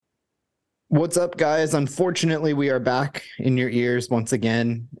What's up, guys? Unfortunately, we are back in your ears once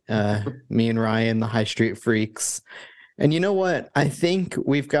again. Me and Ryan, the High Street Freaks. And you know what? I think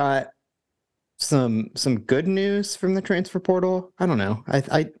we've got some good news from the transfer portal. I don't know.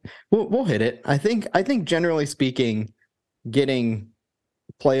 We'll hit it. I think generally speaking, getting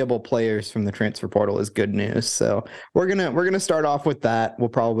playable players from the transfer portal is good news. So we're gonna start off with that. We'll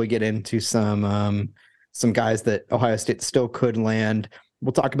probably get into some guys that Ohio State still could land.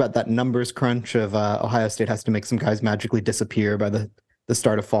 We'll talk about that numbers crunch of Ohio State has to make some guys magically disappear by the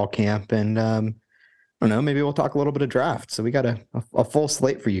start of fall camp. And I don't know, maybe we'll talk a little bit of draft. So we got a full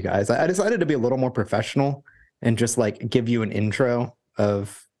slate for you guys. I decided to be a little more professional and just like give you an intro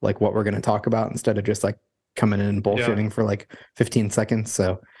of like what we're going to talk about instead of just like coming in and bullshitting for like 15 seconds.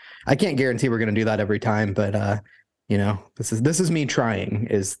 So I can't guarantee we're going to do that every time, but you know, this is me trying,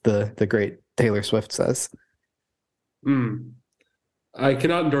 is the great Taylor Swift says. I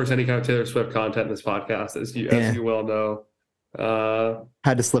cannot endorse any kind of Taylor Swift content in this podcast, as you well know.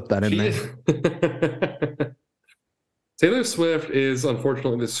 Had to slip that in there. Taylor Swift is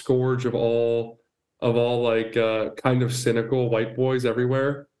unfortunately the scourge of all like kind of cynical white boys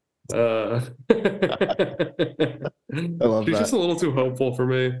everywhere. I love She's that. just a little too hopeful for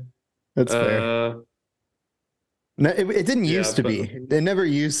me. That's fair. No, it didn't used to be. It never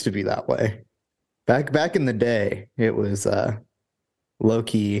used to be that way. Back in the day, it was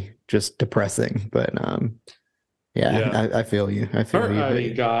low-key just depressing. But I feel you.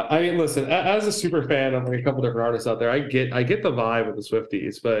 I mean, listen, as a super fan of like a couple different artists out there, I get the vibe of the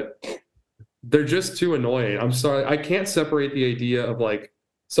Swifties, but they're just too annoying. I'm sorry, I can't separate the idea of like.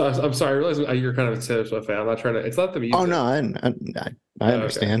 So I'm sorry, I realize you're kind of a Taylor Swift fan. I'm not trying to. It's not the music. Oh no, I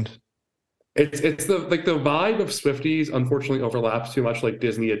understand. Okay. It's the vibe of Swifties unfortunately overlaps too much like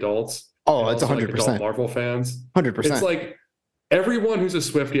Disney adults. Oh, it's 100%. Marvel fans. 100%. It's like everyone who's a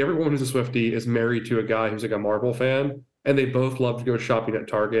Swiftie is married to a guy who's like a Marvel fan, and they both love to go shopping at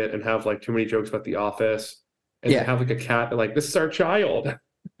Target and have like too many jokes about The Office, and they have like a cat and like, this is our child.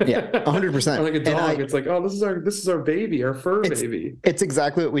 Yeah, 100%. Or like a dog. It's like, oh, this is our baby, our fur baby. It's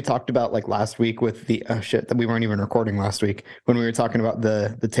exactly what we talked about like last week with the that we weren't even recording last week when we were talking about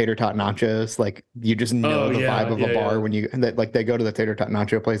the tater tot nachos. Like you just know the vibe of a bar when you like they go to the tater tot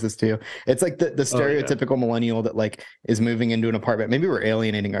nacho places too. It's like the stereotypical millennial that like is moving into an apartment. Maybe we're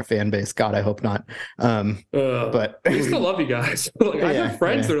alienating our fan base. God, I hope not. But we still love you guys. Like, I have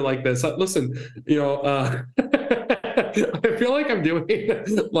friends that are like this. Listen, you know. I feel like I'm doing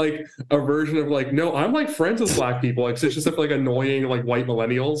like a version of like, no, I'm like friends with black people. Like, it's just like annoying like white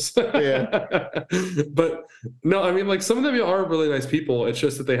millennials. But no, I mean like some of them are really nice people. It's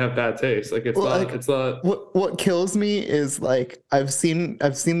just that they have bad taste. Like it's not. What kills me is like I've seen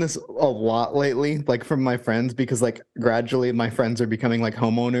this a lot lately, like from my friends, because like gradually my friends are becoming like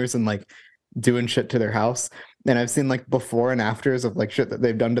homeowners and like doing shit to their house. And I've seen like before and afters of like shit that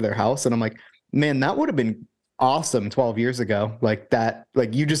they've done to their house. And I'm like, man, that would have been awesome 12 years ago. Like that,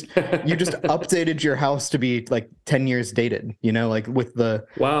 like you just updated your house to be like 10 years dated, you know, like with the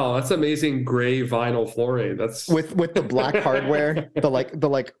wow, that's amazing gray vinyl flooring. That's with the black hardware,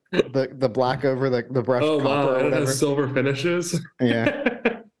 the black over the brushed copper or and whatever. it has silver finishes.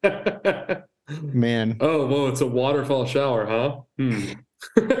 Yeah. Man. Oh, whoa, it's a waterfall shower, huh?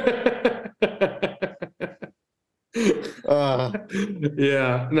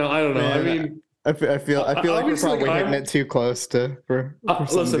 Yeah, no, I don't know. Man, I mean, I feel like we're probably hitting it too close to for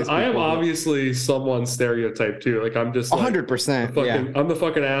listen, I am obviously someone's stereotype too. Like I'm just 100%. I'm the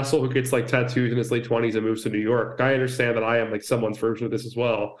fucking asshole who gets like tattoos in his late 20s and moves to New York. I understand that I am like someone's version of this as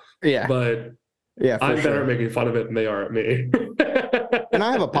well. Yeah. But I'm better at making fun of it than they are at me. And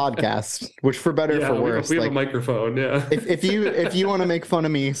I have a podcast, which for better or for worse, we have a microphone. Yeah. if you want to make fun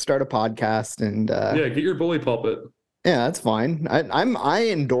of me, start a podcast and get your bully pulpit. Yeah, that's fine. I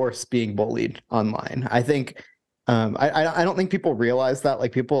endorse being bullied online. I think I don't think people realize that.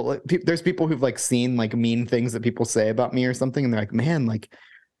 Like there's people who've like seen like mean things that people say about me or something, and they're like, "Man, like,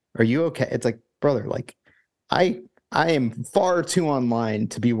 are you okay?" It's like, brother, like, I am far too online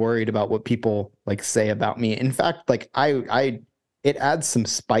to be worried about what people like say about me. In fact, like it adds some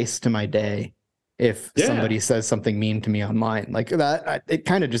spice to my day if somebody says something mean to me online like that. It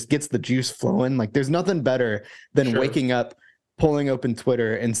kind of just gets the juice flowing. Like there's nothing better than waking up, pulling open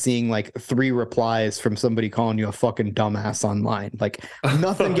Twitter and seeing like 3 replies from somebody calling you a fucking dumbass online. Like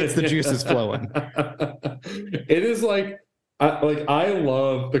nothing gets the juices flowing. It is like I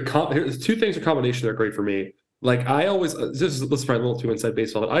love there's 2 things in combination that are great for me. Like I always, this is probably a little too inside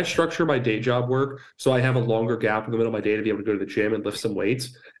baseball, but I structure my day job work so I have a longer gap in the middle of my day to be able to go to the gym and lift some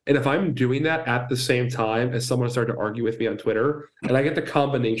weights. And if I'm doing that at the same time as someone started to argue with me on Twitter, and I get the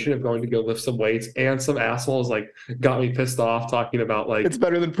combination of going to go lift some weights and some assholes like got me pissed off talking about like it's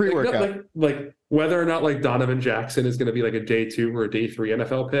better than pre-workout, like whether or not like Donovan Jackson is going to be like a day 2 or a day 3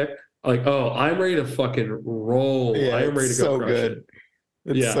 NFL pick. Like, oh, I'm ready to fucking roll. Yeah, I am ready to go so crush good.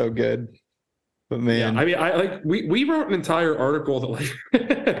 it. It's so good. But man, I mean, I like we wrote an entire article that like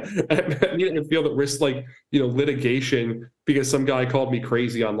needed to feel that risked like litigation because some guy called me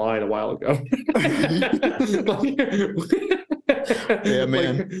crazy online a while ago. Yeah,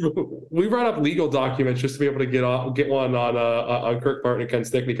 man. Like, we brought up legal documents just to be able to get one on Kirk Martin and Ken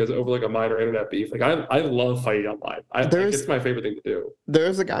Stickney because over like a minor internet beef. Like I love fighting online. It's my favorite thing to do.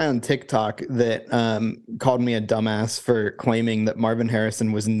 There's a guy on TikTok that called me a dumbass for claiming that Marvin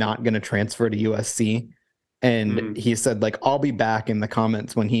Harrison was not going to transfer to USC. And he said, like, I'll be back in the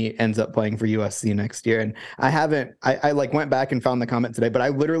comments when he ends up playing for USC next year. And I like went back and found the comment today, but I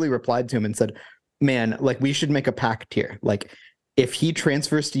literally replied to him and said, man, like we should make a pact here. Like if he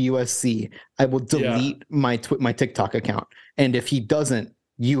transfers to USC, I will delete my TikTok account. And if he doesn't,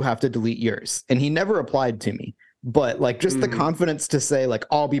 you have to delete yours. And he never replied to me. But like just the confidence to say like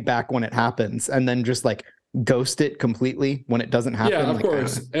I'll be back when it happens, and then just like ghost it completely when it doesn't happen. Yeah, of like,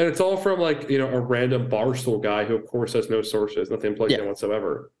 course. And it's all from like a random Barstool guy who of course has no sources, nothing plugged in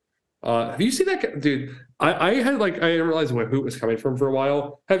whatsoever. Have you seen that guy? Dude? I didn't realize who it was coming from for a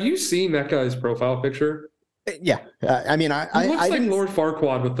while. Have you seen that guy's profile picture? Yeah, I mean, he looks like Lord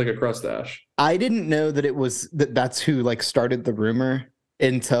Farquaad with like a crustache. I didn't know that it was that's who like started the rumor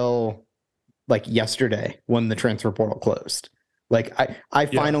until like yesterday when the transfer portal closed. Like I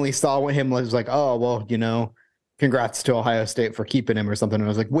finally saw him was like, oh well, congrats to Ohio State for keeping him or something. And I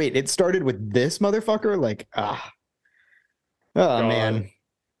was like, wait, it started with this motherfucker? Like, man.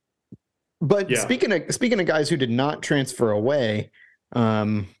 But speaking of guys who did not transfer away,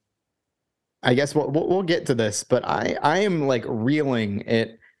 I guess we'll get to this, but I am like reeling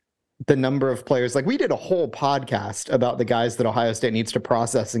at the number of players. Like we did a whole podcast about the guys that Ohio State needs to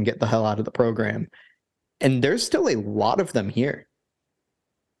process and get the hell out of the program. And there's still a lot of them here.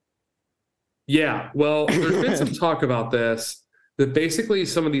 Yeah, well, there's been some talk about this, that basically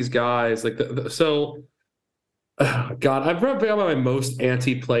some of these guys, like, God, I've been on my most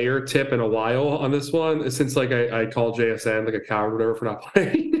anti-player tip in a while on this one, since like I call JSN like a coward or whatever for not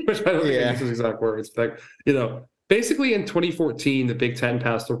playing, which I don't think I use his exact words. But basically in 2014, the Big Ten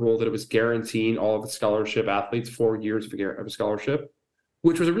passed a rule that it was guaranteeing all of the scholarship athletes 4 years of a scholarship,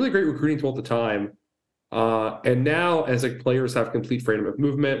 which was a really great recruiting tool at the time. And now, as like players have complete freedom of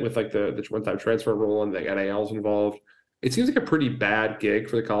movement with like the one-time transfer rule and the NILs involved, it seems like a pretty bad gig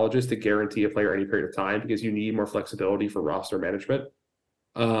for the colleges to guarantee a player any period of time because you need more flexibility for roster management.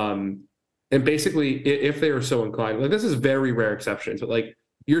 And basically, if they are so inclined, like this is very rare exceptions, but like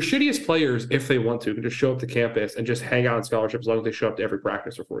your shittiest players, if they want to, can just show up to campus and just hang out on scholarships as long as they show up to every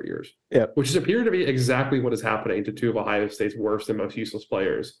practice for 4 years. Yeah, which has appeared to be exactly what is happening to two of Ohio State's worst and most useless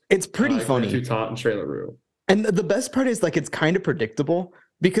players. It's pretty funny. Toutant and Trey LaRue. And the best part is like it's kind of predictable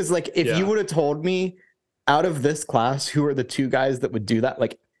because like if you would have told me out of this class who are the two guys that would do that,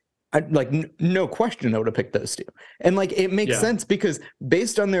 like no question I would have picked those two. And like it makes sense because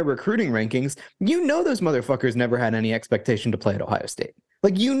based on their recruiting rankings, those motherfuckers never had any expectation to play at Ohio State.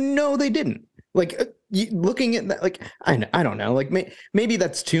 Like they didn't. Like looking at that, like I don't know, like maybe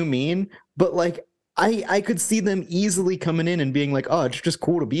that's too mean, but like I could see them easily coming in and being like, oh, it's just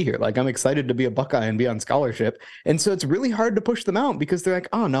cool to be here. Like I'm excited to be a Buckeye and be on scholarship. And so it's really hard to push them out because they're like,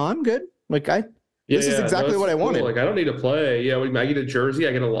 oh no, I'm good. Like this is exactly what I wanted. Like I don't need to play. Yeah, I get a jersey,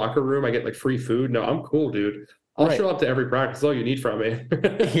 I get a locker room, I get like free food. No, I'm cool, dude. I'll show up to every practice. That's all you need from me.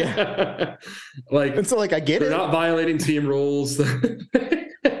 Yeah. Like, and so like I get they're not violating team rules.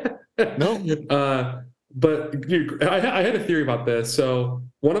 No. But dude, I had a theory about this. So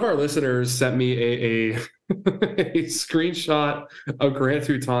one of our listeners sent me a screenshot of Grant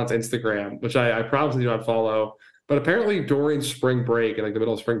Toutan's Instagram, which I promise do not follow. But apparently during spring break and like the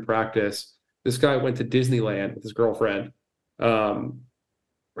middle of spring practice, this guy went to Disneyland with his girlfriend.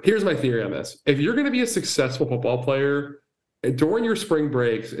 Here's my theory on this. If you're going to be a successful football player, during your spring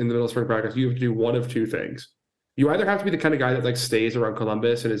breaks in the middle of spring practice, you have to do one of two things. You either have to be the kind of guy that like stays around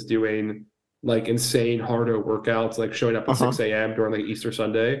Columbus and is doing like insane hardo workouts, like showing up at 6 a.m. during like Easter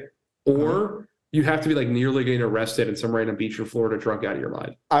Sunday, or you have to be like nearly getting arrested in some random beach in Florida drunk out of your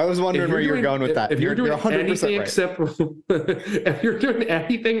mind. I was wondering where you were going with that. If you're doing 100% anything right. except if you're doing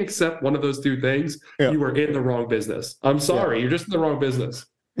anything except one of those two things, you are in the wrong business. I'm sorry, you're just in the wrong business.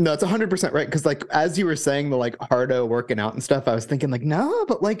 No, it's 100% right. Because like as you were saying the like hardo working out and stuff, I was thinking like, no,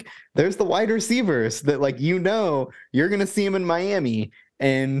 but like there's the wide receivers that like you're gonna see them in Miami.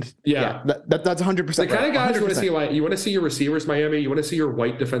 And yeah, that's 100%. The kind of guys you want to see. You want to see your receivers, Miami. You want to see your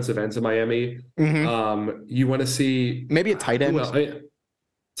white defensive ends in Miami. Mm-hmm. You want to see maybe a tight end.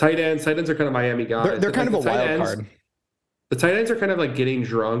 Tight ends are kind of Miami guys. They're kind of a wild card. The tight ends are kind of like getting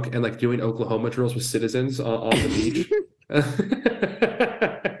drunk and like doing Oklahoma drills with citizens on the beach.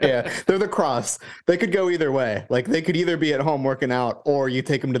 Yeah, they're the cross. They could go either way. Like they could either be at home working out, or you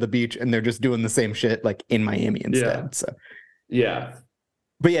take them to the beach and they're just doing the same shit like in Miami instead. Yeah. So yeah,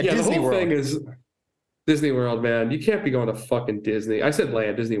 but yeah, Disney the whole World. thing is Disney World, man. You can't be going to fucking Disney. I said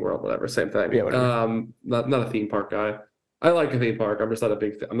land, Disney World, whatever, same thing. Yeah, whatever. Not a theme park guy. I like a theme park. I'm just not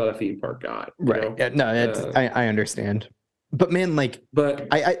I'm not a theme park guy. Right. Know? Yeah, no, I understand. But man, like, but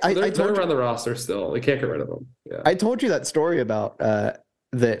I they're around the roster still. They can't get rid of them. Yeah. I told you that story about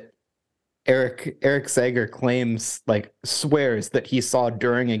that Eric Sager claims, like, swears that he saw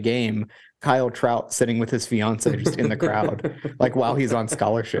during a game Kyle Trout sitting with his fiance just in the crowd, like while he's on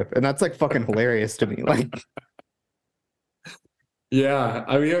scholarship, and that's like fucking hilarious to me. Like, yeah,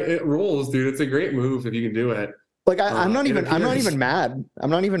 I mean, it rules, dude. It's a great move if you can do it. Like I'm not even mad. I'm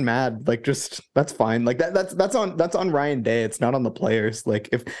not even mad. Like, just that's fine. Like that's on Ryan Day. It's not on the players. Like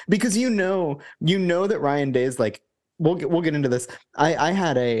because you know that Ryan Day is like, we'll get into this. I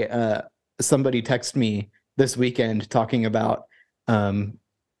had somebody text me this weekend talking about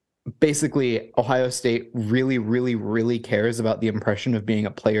basically Ohio State really, really, really cares about the impression of being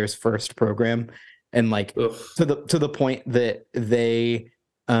a players first program, and like to the point that they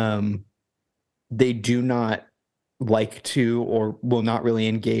do not like to or will not really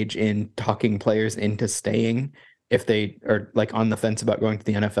engage in talking players into staying if they are like on the fence about going to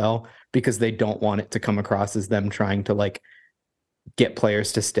the NFL, because they don't want it to come across as them trying to like get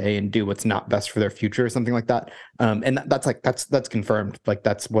players to stay and do what's not best for their future or something like that. And that's confirmed. Like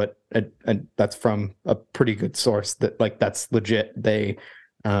that's what that's from a pretty good source that like that's legit. They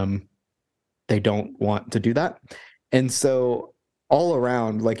don't want to do that. And so all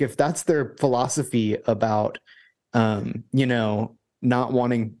around, like if that's their philosophy about not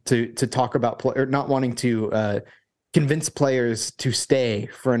wanting to talk about or not wanting to convince players to stay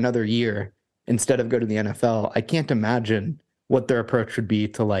for another year instead of go to the NFL, I can't imagine what their approach would be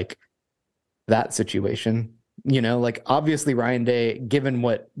to like that situation. Like obviously Ryan Day, given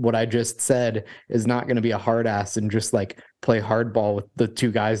what I just said, is not going to be a hard ass and just like play hardball with the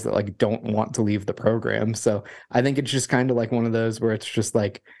two guys that like don't want to leave the program. So I think it's just kind of like one of those where it's just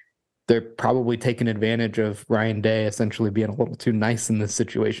like they're probably taking advantage of Ryan Day essentially being a little too nice in this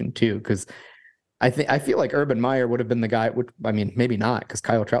situation too. Because I feel like Urban Meyer would have been the guy. I mean, maybe not, because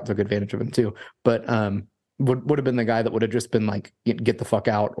Kyle Trout took advantage of him too. But would have been the guy that would have just been like, get the fuck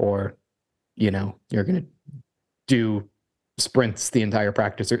out, or you're gonna do sprints the entire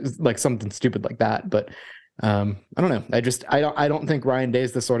practice or like something stupid like that. But I don't know. I don't think Ryan Day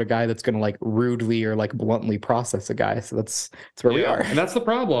is the sort of guy that's going to like rudely or like bluntly process a guy. So that's where we are. And that's the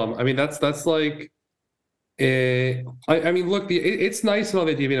problem. I mean, that's like, I mean, look, it's nice and all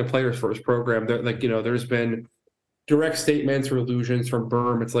that being a players first program. Like, there's been direct statements or allusions from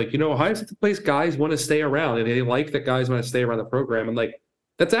Berm. It's like, Ohio State's the place guys want to stay around, and they like that guys want to stay around the program. And like,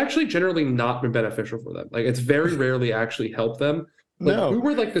 that's actually generally not been beneficial for them. Like, it's very rarely actually helped them. Like, no. Who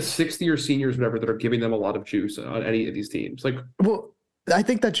were like the 60-year seniors, whatever, that are giving them a lot of juice on any of these teams? Like, well, I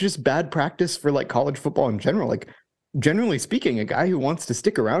think that's just bad practice for like college football in general. Like, generally speaking, a guy who wants to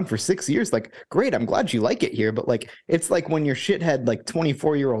stick around for 6 years, like, great, I'm glad you like it here. But like, it's like when your shithead, like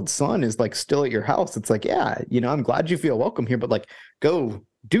 24-year-old son is like still at your house. It's like, yeah, I'm glad you feel welcome here, but like, go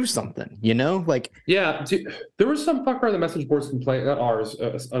do something, like, yeah. There was some fucker on the message boards complaint, not ours,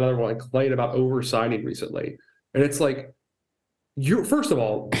 another one complained about oversigning recently. And it's like, first of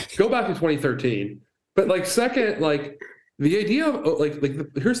all, go back to 2013. But like, second, like the idea of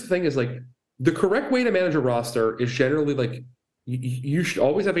here's the thing is like, the correct way to manage a roster is generally like you should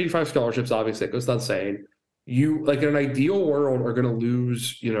always have 85 scholarships. Obviously, it goes without saying. You, like, in an ideal world, are going to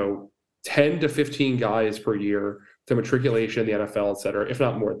lose 10 to 15 guys per year to matriculation in the NFL, et cetera, if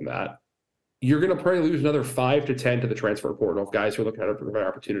not more than that. You're going to probably lose another 5 to 10 to the transfer portal of guys who are looking at provide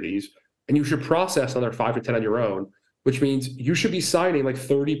opportunities, and you should process another 5 to 10 on your own, which means you should be signing like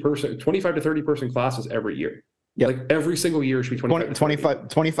 25 to 30 person classes every year. Yep. Like every single year should be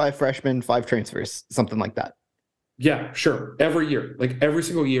 25 freshmen, 5 transfers, something like that. Yeah, sure. Every year, like every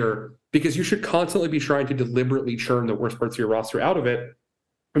single year, because you should constantly be trying to deliberately churn the worst parts of your roster out of it.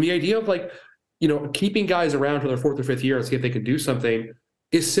 And the idea of like, keeping guys around for their 4th or 5th year and see if they can do something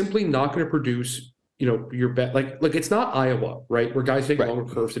is simply not going to produce, your bet. Like it's not Iowa, right? Where guys take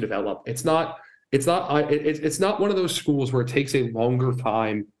longer curves to develop. It's not one of those schools where it takes a longer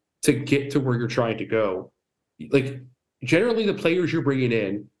time to get to where you're trying to go. Like generally the players you're bringing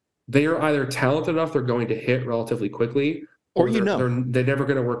in, they are either talented enough they're going to hit relatively quickly, or they're never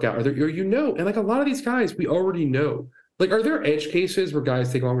going to work out, or and like a lot of these guys we already know. Like, are there edge cases where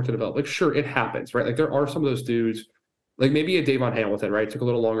guys take longer to develop? Like, sure, it happens, right? Like, there are some of those dudes, like maybe a Davon Hamilton, right? It took a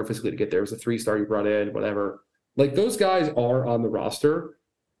little longer physically to get there. It was a 3-star you brought in, whatever. Like, those guys are on the roster,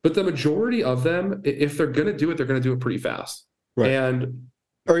 but the majority of them, if they're going to do it, they're going to do it pretty fast. Right. And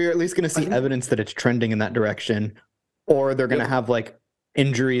or you're at least going to see evidence that it's trending in that direction, or they're going to have like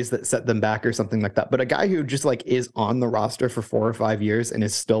injuries that set them back or something like that. But a guy who just like is on the roster for 4 or 5 years and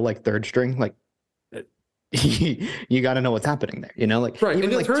is still like third string, like you got to know what's happening there, you know, like right. Even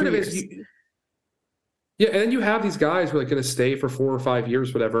and the like alternative is, yeah, and then you have these guys who are like going to stay for 4 or 5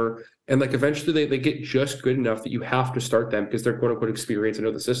 years, whatever, and like eventually they get just good enough that you have to start them because they're quote unquote experienced and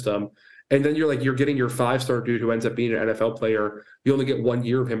know the system. And then you're getting your 5-star dude who ends up being an NFL player. You only get 1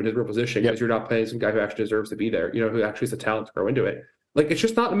 year of him in his real position because you're not playing some guy who actually deserves to be there, you know, who actually has the talent to grow into it. Like, it's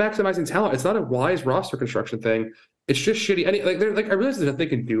just not maximizing talent. It's not a wise roster construction thing. It's just shitty. And I realize there's nothing they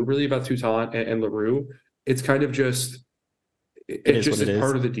can do really about Toutant and LaRue. It's kind of just it's just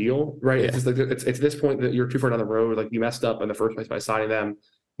part of the deal, right? Yeah. It's just like it's this point that you're too far down the road. Like, you messed up in the first place by signing them.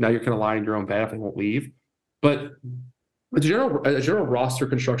 Now you're kind of lying in your own bed if they won't leave. But a general roster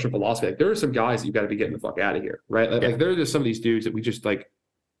construction philosophy, like, there are some guys that you got to be getting the fuck out of here, right? Like there are just some of these dudes that we just like.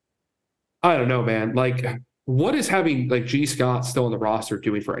 I don't know, man. Like, what is having like G. Scott still on the roster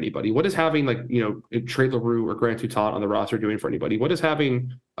doing for anybody? What is having like, you know, Trey LaRue or Grant Toutant on the roster doing for anybody? What is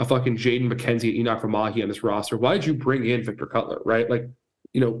having a fucking Jaden McKenzie, Enoch Ramahi on this roster? Why did you bring in Victor Cutler, right? Like,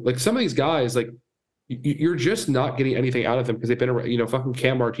 you know, like some of these guys, like you're just not getting anything out of them because they've been, you know, fucking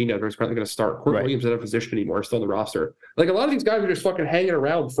Cam Martinez is currently going to start. Court Williams isn't in a position anymore, still on the roster. Like, a lot of these guys are just fucking hanging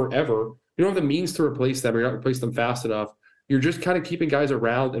around forever. You don't have the means to replace them, or you're not replace them fast enough. You're just kind of keeping guys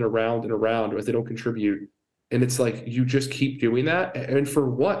around and around and around as they don't contribute. And it's like, you just keep doing that. And for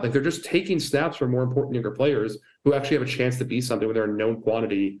what? Like, they're just taking snaps from more important younger players who actually have a chance to be something when they're a known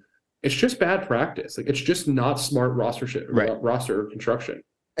quantity. It's just bad practice. Like, it's just not smart roster construction.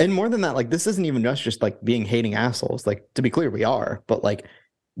 And more than that, like, this isn't even just like being hating assholes. Like, to be clear, we are, but like,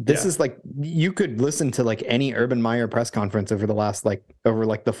 this is like, you could listen to like any Urban Meyer press conference over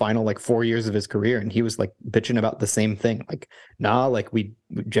the final like 4 years of his career, and he was like bitching about the same thing. Like, nah, like we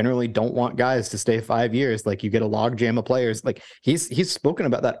generally don't want guys to stay 5 years. Like, you get a log jam of players. Like, he's spoken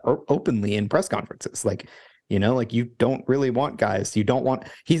about that openly in press conferences. Like, you know, like, you don't really want guys. You don't want,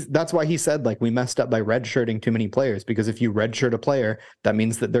 that's why he said, like, we messed up by redshirting too many players, because if you redshirt a player, that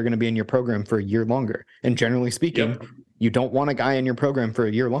means that they're going to be in your program for a year longer. And generally speaking, you don't want a guy in your program for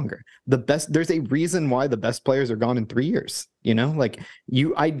a year longer. There's a reason why the best players are gone in 3 years. You know, like,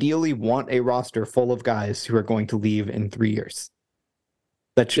 you ideally want a roster full of guys who are going to leave in 3 years.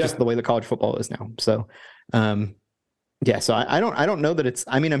 That's just the way the college football is now. So, so I don't know that it's,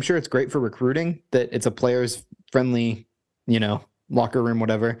 I mean, I'm sure it's great for recruiting that it's a players friendly, you know, locker room,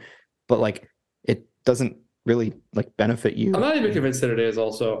 whatever, but like, it doesn't really like benefit you. I'm not even convinced that it is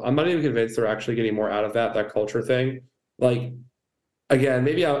also. I'm not even convinced they're actually getting more out of that culture thing. Like, again,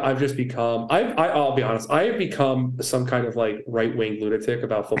 maybe I've just become, I'll be honest, I have become some kind of like right-wing lunatic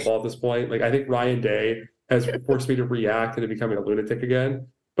about football at this point. Like, I think Ryan Day has forced me to react into becoming a lunatic again.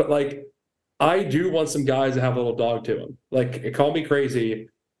 But like, I do want some guys to have a little dog to them. Like, call me crazy.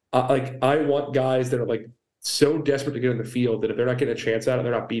 Like, I want guys that are like so desperate to get in the field that if they're not getting a chance at it,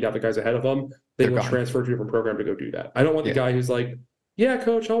 they're not beat out the guys ahead of them, they will transfer to a different program to go do that. I don't want the guy who's like, yeah,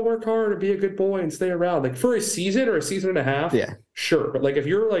 coach, I'll work hard and be a good boy and stay around. Like, for a season or a season and a half, sure. But like, if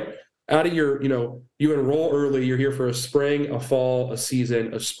you're like out of your, you know, you enroll early, you're here for a spring, a fall, a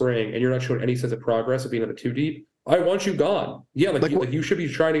season, a spring, and you're not showing any sense of progress of being in the 2 deep, I want you gone. Yeah, like you should be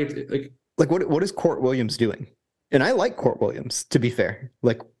trying to get to, like what is Court Williams doing? And I like Court Williams, to be fair.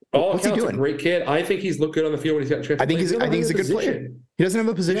 Like, what's he doing? A great kid. I think he's looked good on the field when he's got a chance. I think he's a good player. He doesn't have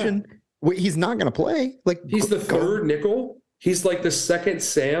a position. Yeah. He's not going to play. Like, he's the third nickel. He's like the second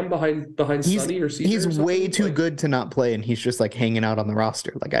Sam behind Sonny or Caesar. He's way too good to not play, and he's just like hanging out on the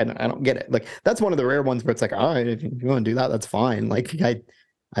roster. Like, I don't get it. Like, that's one of the rare ones where it's like, all right, if you want to do that, that's fine. Like,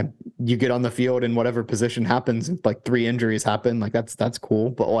 you get on the field and whatever position happens, and like 3 injuries happen, like that's cool.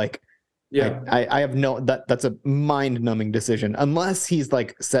 But like, I have that's a mind-numbing decision unless he's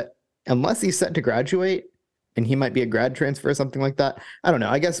set to graduate. And he might be a grad transfer or something like that. I don't know.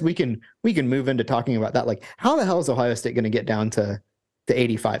 I guess we can move into talking about that. Like, how the hell is Ohio State going to get down to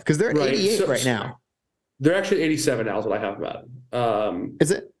 85? Because they're 88 right now. They're actually 87 now is what I have about.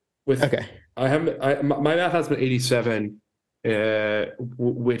 Is it? Okay. My math has been 87,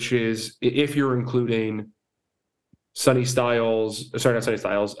 which is, if you're including Lorenzo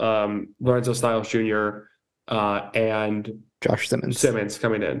Styles Jr., and Josh Simmons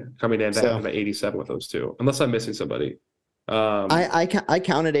coming in. That So- happened at 87 with those two, unless I'm missing somebody. I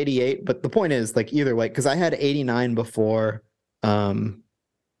counted 88, but the point is, like, either way, because I had 89 before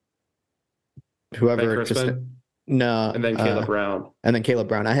whoever just no, and then Caleb Brown. And then Caleb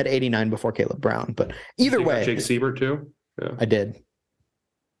Brown. I had 89 before Caleb Brown, but either way, Jake Siebert too. Yeah, I did.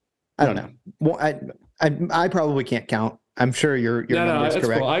 I don't know. Well, I probably can't count. I'm sure your number's that's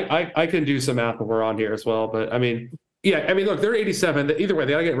correct. Cool. I can do some math when we're on here as well, but I mean, look, they're 87. Either way,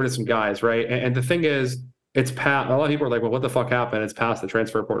 they gotta get rid of some guys, right? And the thing is, it's past. A lot of people are like, "Well, what the fuck happened?" It's past the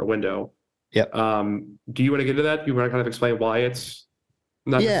transfer portal window. Yep. Do you want to get into that? Do you want to kind of explain why it's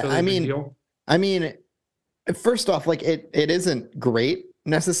not necessarily a big deal? I mean, first off, like it isn't great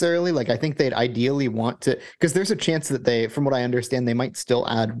necessarily. Like I think they'd ideally want to, because there's a chance that they, from what I understand, they might still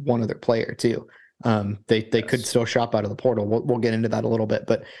add one other player too. They could still shop out of the portal. We'll get into that a little bit,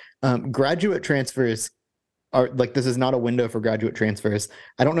 but graduate transfers are like, this is not a window for graduate transfers.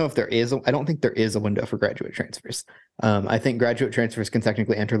 I don't know if there is. I don't think there is a window for graduate transfers. I think graduate transfers can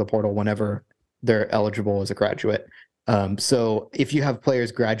technically enter the portal whenever they're eligible as a graduate. So if you have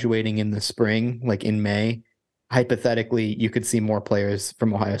players graduating in the spring, like in May, hypothetically, you could see more players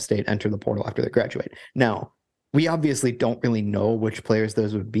from Ohio State enter the portal after they graduate. Now, we obviously don't really know which players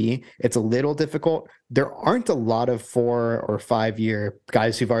those would be. It's a little difficult. There aren't a lot of 4 or 5 year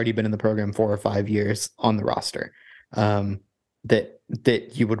guys who've already been in the program 4 or 5 years on the roster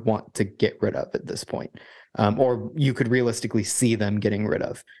that you would want to get rid of at this point. Or you could realistically see them getting rid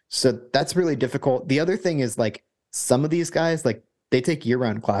of. So that's really difficult. The other thing is, like, some of these guys, like, they take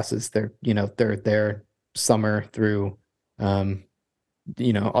year-round classes. They're there summer through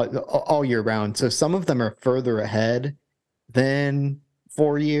all year round. So some of them are further ahead than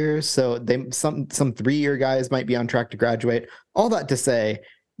 4 years. So some 3-year guys might be on track to graduate. All that to say,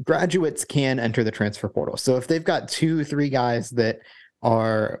 graduates can enter the transfer portal. So if they've got 2-3 guys that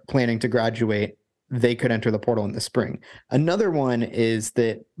are planning to graduate, they could enter the portal in the spring. Another one is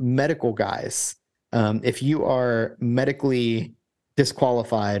that medical guys, if you are medically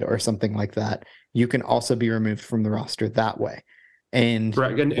disqualified or something like that, you can also be removed from the roster that way. And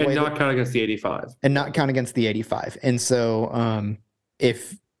correct. And not count against the 85. And not count against the 85. And so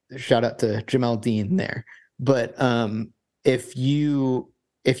if shout out to Jamel Dean there. But if you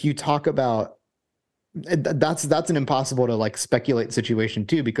talk about that's an impossible to like speculate situation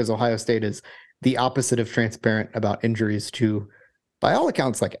too, because Ohio State is the opposite of transparent about injuries to, by all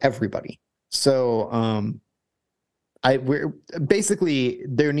accounts, like everybody. So we're basically,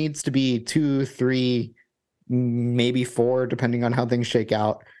 there needs to be 2, 3, maybe 4, depending on how things shake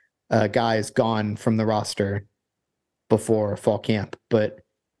out, guys gone from the roster before fall camp. But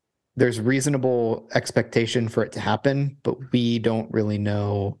there's reasonable expectation for it to happen, but we don't really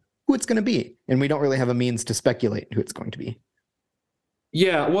know who it's going to be. And we don't really have a means to speculate who it's going to be.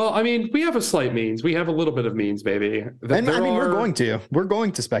 Yeah, well, I mean, we have a slight means. We have a little bit of means, maybe. We're going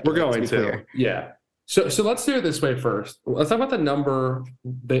to speculate. We're going to. Yeah. So let's do it this way first. Let's talk about the number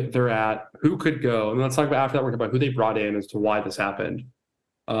they're at, who could go, and let's talk about after that. We're talking about who they brought in as to why this happened,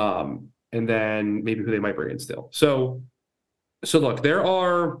 and then maybe who they might bring in still. So look, there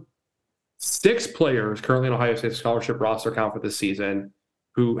are 6 players currently on Ohio State's scholarship roster count for this season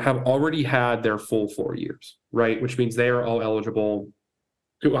who have already had their full 4 years, right? Which means they are all eligible.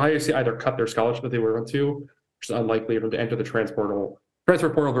 Ohio State either cut their scholarship that they were to, which is unlikely for them to enter the transfer portal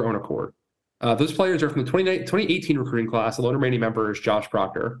of their own accord. Those players are from the 2018 recruiting class. The lone remaining member is Josh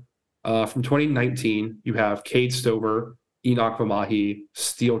Proctor. From 2019, you have Cade Stover, Enoch Vamahi,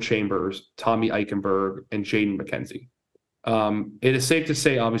 Steele Chambers, Tommy Eichenberg, and Jaden McKenzie. It is safe to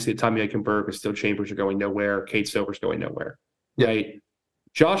say, obviously, that Tommy Eichenberg and Steele Chambers are going nowhere. Cade Stover's going nowhere, right?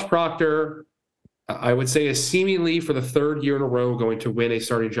 Josh Proctor, I would say, is seemingly for the 3rd year in a row going to win a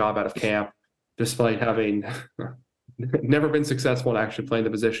starting job out of camp, despite having never been successful in actually playing the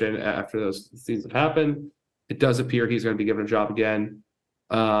position after those seasons happened. It does appear he's going to be given a job again,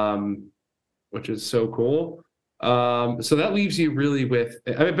 which is so cool. So that leaves you really with,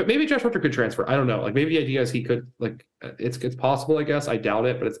 I mean, but maybe Josh Proctor could transfer. I don't know. Like, maybe the idea is he could, like, it's possible, I guess. I doubt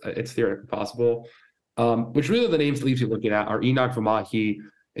it, but it's theoretically possible. Which really the names leaves you looking at are Enoch Vamahi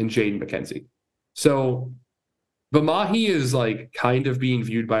and Jaden McKenzie. So Vamahi is like kind of being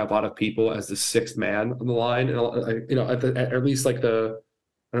viewed by a lot of people as the 6th man on the line, and at least like the,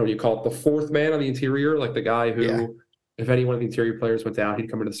 I don't know what you call it, the 4th man on the interior, like the guy who, if any one of the interior players went down, he'd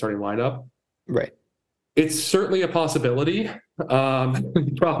come into the starting lineup. Right. It's certainly a possibility.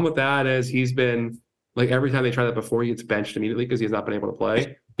 The problem with that is he's been, like, every time they try that before, he gets benched immediately because he's not been able to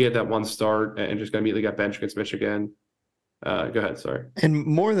play. He had that one start and just immediately got benched against Michigan. Go ahead, sorry. And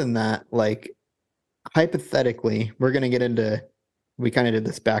more than that, like, hypothetically, we kind of did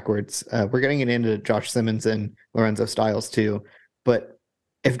this backwards. We're getting into Josh Simmons and Lorenzo Styles too. But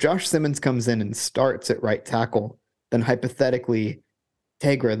if Josh Simmons comes in and starts at right tackle, then hypothetically,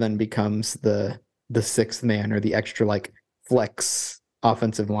 Tegra then becomes the sixth man or the extra like flex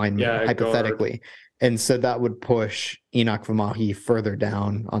offensive lineman, hypothetically. Guard. And so that would push Enoch Vamahi further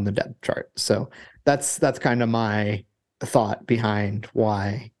down on the depth chart. So that's kind of my thought behind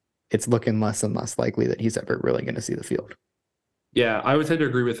why it's looking less and less likely that he's ever really going to see the field. Yeah, I would tend to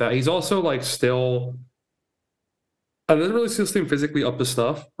agree with that. He's also like still, I doesn't really still seem physically up to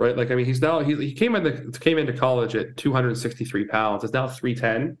stuff, right? Like, I mean, he's now, he came into college at 263 pounds. It's now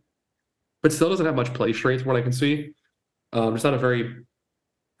 310, but still doesn't have much play strength from what I can see. Just not a very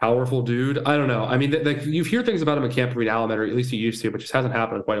powerful dude. I don't know. I mean, like you hear things about him in Camp Reed Elementary, at least he used to, but just hasn't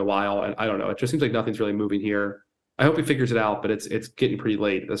happened in quite a while. And I don't know. It just seems like nothing's really moving here. I hope he figures it out, but it's getting pretty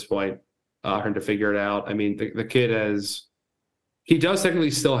late at this point for him to figure it out. I mean, the kid he does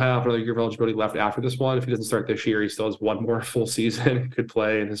technically still have another year of eligibility left after this one. If he doesn't start this year, he still has one more full season. He could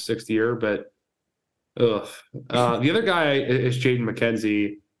play in his sixth year, but the other guy is Jaden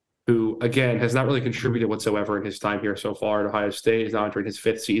McKenzie, who, again, has not really contributed whatsoever in his time here so far at Ohio State. He's now entering his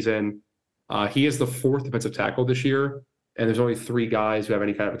fifth season. He is the fourth defensive tackle this year, and there's only three guys who have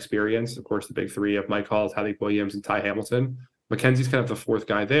any kind of experience. Of course, the big three of Mike Hall, Talik Williams, and Ty Hamilton. McKenzie's kind of the fourth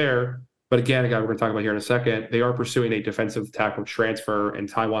guy there. But again, a guy we're going to talk about here in a second, they are pursuing a defensive tackle transfer in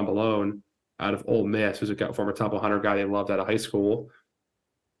Taiwan Malone out of Ole Miss, who's a former top 100 guy they loved out of high school.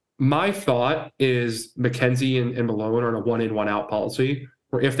 My thought is McKenzie and Malone are on a one-in, one-out policy,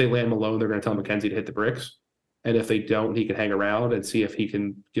 where if they land Malone, they're going to tell McKenzie to hit the bricks. And if they don't, he can hang around and see if he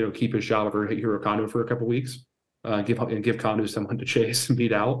can, keep his job over Hiro Kanu for a couple of weeks, give Kanu someone to chase and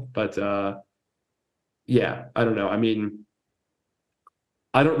beat out. But yeah, I don't know. I mean,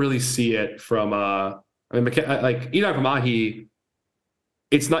 I don't really see it from like Enoch Vamahi.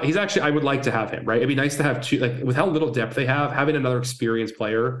 It's not. He's actually. I would like to have him. Right. It'd be nice to have two. Like with how little depth they have, having another experienced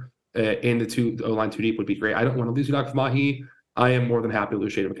player in the O-line too deep would be great. I don't want to lose Enoch Vamahi. I am more than happy to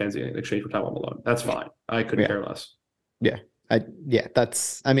lose Jaden McKenzie in exchange for Taiwan Malone. That's fine. I couldn't care less. Yeah.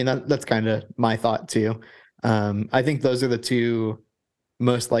 That's kind of my thought too. I think those are the two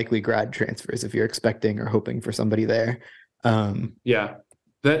most likely grad transfers if you're expecting or hoping for somebody there. Yeah.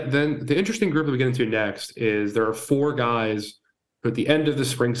 Then the interesting group that we get into next is there are four guys who at the end of the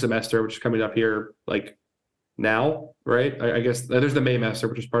spring semester, which is coming up here like now, right? I guess there's the May semester,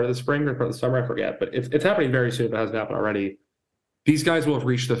 which is part of the spring or part of the summer, I forget, but it's happening very soon if it hasn't happened already. These guys will have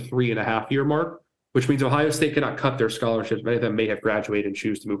reached the 3.5 year mark, which means Ohio State cannot cut their scholarships. Many of them may have graduated and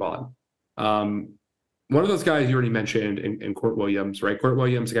choose to move on. One of those guys you already mentioned in Court Williams, right? Court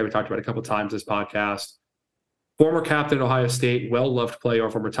Williams, a guy we talked about a couple of times this podcast, former captain at Ohio State, well-loved player,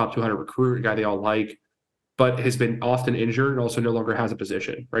 former top 200 recruit, a guy they all like, but has been often injured and also no longer has a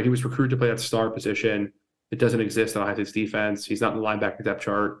position, right? He was recruited to play that star position. It doesn't exist on Ohio State's defense. He's not in the linebacker depth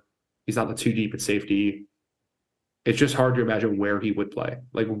chart. He's not in the too deep at safety. It's just hard to imagine where he would play,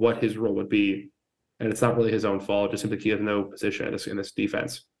 like what his role would be. And it's not really his own fault. Just simply he has no position in this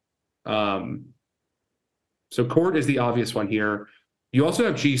defense. So Court is the obvious one here. You also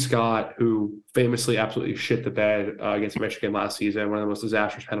have G. Scott, who famously absolutely shit the bed against Michigan last season, one of the most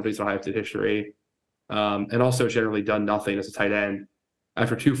disastrous penalties in Ohio State history, and also generally done nothing as a tight end.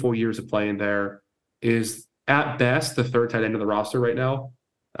 After 2 full years of playing there, is at best the third tight end of the roster right now,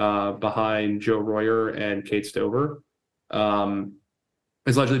 behind Joe Royer and Kate Stover.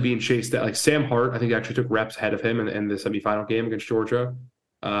 Is allegedly being chased at, like Sam Hart, I think actually took reps ahead of him in the semifinal game against Georgia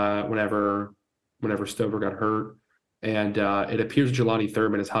whenever Stover got hurt. And it appears Jelani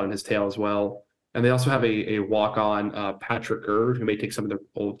Thurman is hot on his tail as well. And they also have a walk-on Patrick Gerd, who may take some of the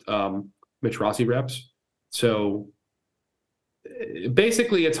old Mitch Rossi reps. So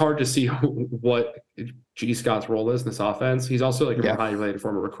basically, it's hard to see what G. Scott's role is in this offense. He's also like a highly related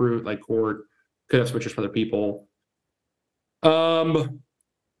former recruit, like Court, could have switches for other people.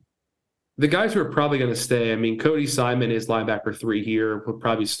 The guys who are probably going to stay, I mean, Cody Simon is linebacker 3 here, will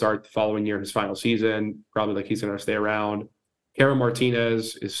probably start the following year in his final season, probably like he's going to stay around. Karen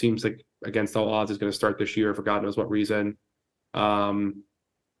Martinez, it seems like against all odds, is going to start this year for God knows what reason.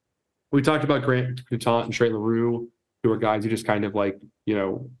 We talked about Grant Coutant and Trey LaRue, who are guys who just kind of like,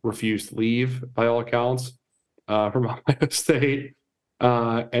 refuse to leave by all accounts from Ohio State.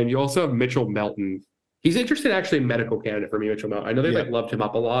 And you also have Mitchell Melton. He's interested actually in medical candidate for me, Mitchell Melton. I know they loved him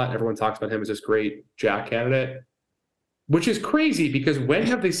up a lot. Everyone talks about him as this great Jack candidate, which is crazy because when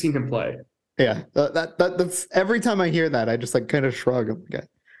have they seen him play? Yeah, that's every time I hear that, I just like kind of shrug. I'm like,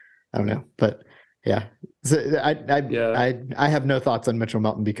 I don't know, but Yeah. So Yeah. I have no thoughts on Mitchell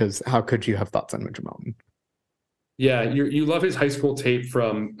Melton because how could you have thoughts on Mitchell Melton? Yeah, you love his high school tape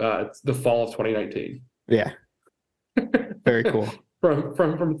from the fall of 2019. Yeah. Very cool. From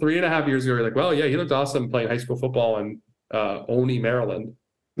 3.5 years ago, you're like, well, yeah, he looked awesome playing high school football in Olney, Maryland.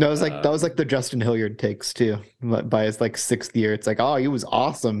 That was like the Justin Hilliard takes too. By his like 6th year, it's like, oh, he was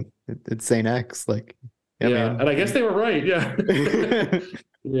awesome at St. X. Like, yeah, Yeah, man. and I guess they were right. Yeah.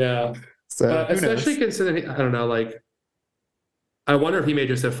 Yeah. So But who especially knows? considering, I don't know, like, I wonder if he may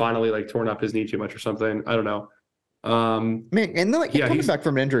just have finally like torn up his knee too much or something. I don't know. Man, and then, like Yeah, coming back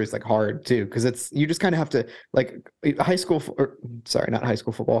from an injury is like hard too, because it's you just kind of have to like sorry, not high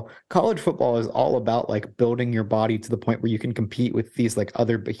school football. College football is all about like building your body to the point where you can compete with these like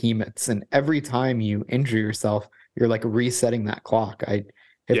other behemoths. And every time you injure yourself, you're like resetting that clock. I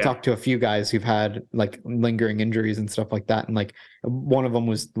have yeah, talked to a few guys who've had like lingering injuries and stuff like that. And like one of them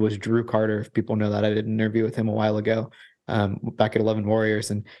was Drew Carter, if people know that. I did an interview with him a while ago, back at 11 Warriors,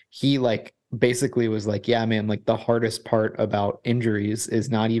 and he like basically was like, yeah, man, like the hardest part about injuries is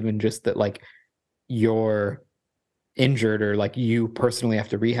not even just that like you're injured or like you personally have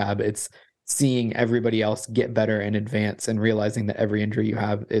to rehab. It's seeing everybody else get better and advance and realizing that every injury you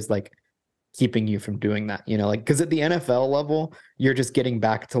have is like keeping you from doing that, you know, like because at the NFL level, you're just getting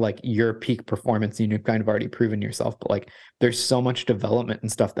back to like your peak performance and you've kind of already proven yourself. But like there's so much development and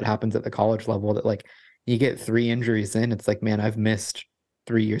stuff that happens at the college level that like you get 3 injuries in, it's like, man, I've missed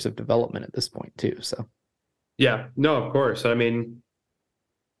 3 years of development at this point too. So yeah, no, of course. I mean,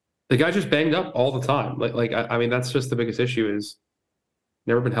 the guy's just banged up all the time. I mean, that's just the biggest issue is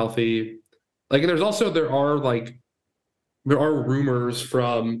never been healthy. Like, and there are rumors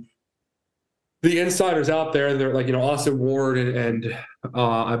from the insiders out there. They're like, Austin Ward and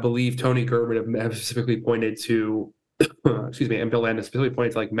I believe Tony Gerben have specifically pointed to, excuse me, and Bill Landis specifically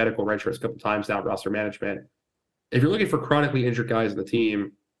pointed to like medical red shirts a couple times now, roster management. If you're looking for chronically injured guys in the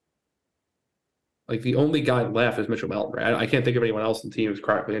team, like the only guy left is Mitchell Melton, right? I can't think of anyone else in the team who's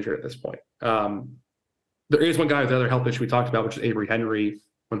chronically injured at this point. There is one guy with the other health issue we talked about, which is Avery Henry.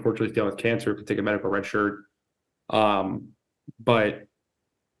 Unfortunately, he's dealing with cancer, could take a medical red shirt. But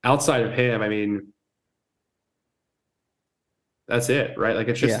outside of him, I mean, that's it, right? Like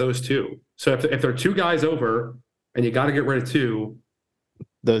it's just those two. So if there are two guys over and you got to get rid of two,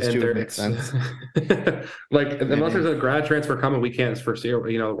 those two would make sense. Like unless there's a grad transfer coming, we can't first year.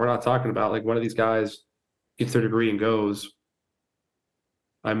 We're not talking about like one of these guys gets their degree and goes.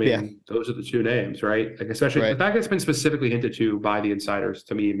 I mean, those are the two names, right? Like especially the fact that it's been specifically hinted to by the insiders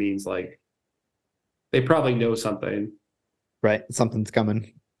to me means like they probably know something. Right. Something's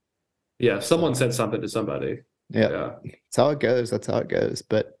coming. Yeah. Someone said something to somebody. Yeah. That's how it goes. That's how it goes.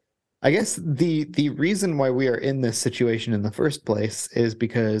 But I guess the reason why we are in this situation in the first place is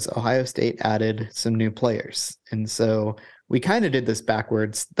because Ohio State added some new players. And so we kind of did this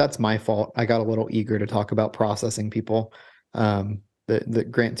backwards. That's my fault. I got a little eager to talk about processing people. The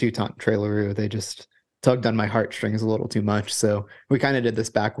Grant Toutant, Trey LaRue, they just tugged on my heartstrings a little too much. So we kind of did this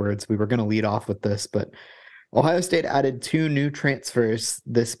backwards. We were going to lead off with this, but Ohio State added 2 new transfers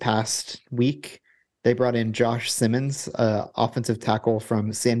this past week. They brought in Josh Simmons, offensive tackle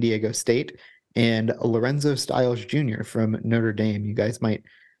from San Diego State, and Lorenzo Styles Jr. from Notre Dame. You guys might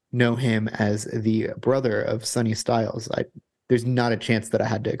know him as the brother of Sonny Styles. There's not a chance that I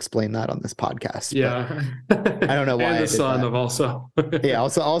had to explain that on this podcast. Yeah. I don't know why. And the son of also.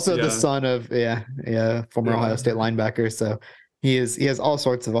 Also the son of former Ohio State linebacker. So he has all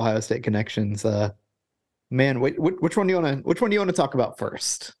sorts of Ohio State connections. Man, which one do you want to talk about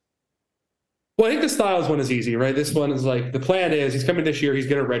first? Well, I think the Styles one is easy, right? This one is like the plan is he's coming this year. He's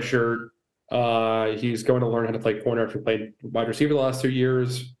getting a red shirt. He's going to learn how to play corner after he played wide receiver the last 2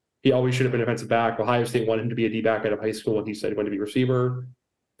 years. He always should have been a defensive back. Ohio State wanted him to be a D-back out of high school, and he said he wanted to be receiver.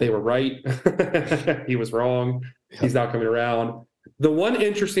 They were right. He was wrong. He's now coming around. The one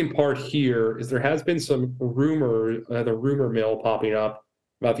interesting part here is there has been some rumor, the rumor mill popping up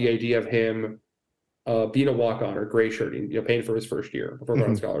about the idea of him being a walk-on or gray shirting, paying for his first year before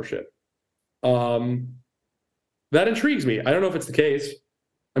going on scholarship. That intrigues me. I don't know if it's the case.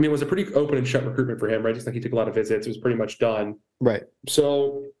 I mean, it was a pretty open and shut recruitment for him, right? Just like he took a lot of visits. It was pretty much done. Right.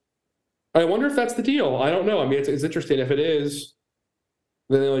 So I wonder if that's the deal. I don't know. I mean, it's interesting. If it is,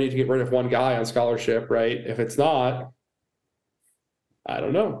 then they only need to get rid of one guy on scholarship, right? If it's not, I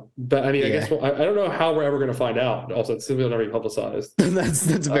don't know. But I mean, I guess I don't know how we're ever going to find out. Also, it's simply not being publicized.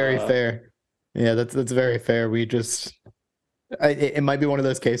 That's very fair. Yeah, that's very fair. We just it might be one of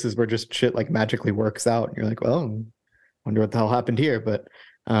those cases where just shit like magically works out, and you're like, well, wonder what the hell happened here. But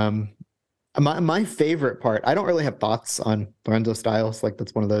my favorite part, I don't really have thoughts on Lorenzo Styles. Like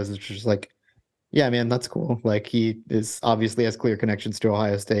that's one of those. It's just like Yeah, man, that's cool. Like he is obviously has clear connections to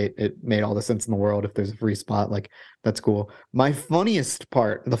Ohio State. It made all the sense in the world if there's a free spot. Like that's cool. My funniest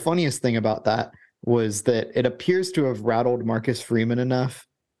part, the funniest thing about that was that it appears to have rattled Marcus Freeman enough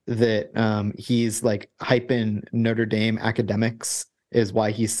that he's like hyping Notre Dame academics is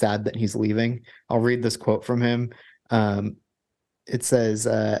why he's sad that he's leaving. I'll read this quote from him. Um, it says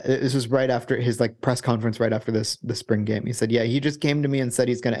this was right after his like press conference right after the spring game. He said, yeah, he just came to me and said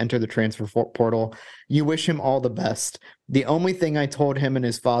he's going to enter the transfer portal. You wish him all the best. The only thing I told him and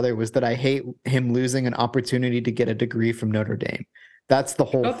his father was that I hate him losing an opportunity to get a degree from Notre Dame. That's the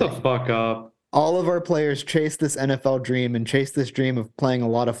whole Shut thing. the fuck up. All of our players chase this NFL dream and chase this dream of playing a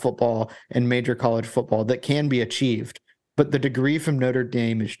lot of football and major college football that can be achieved. But the degree from Notre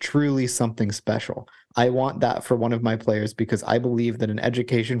Dame is truly something special. I want that for one of my players because I believe that an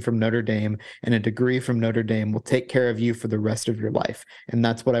education from Notre Dame and a degree from Notre Dame will take care of you for the rest of your life. And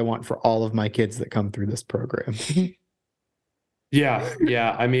that's what I want for all of my kids that come through this program.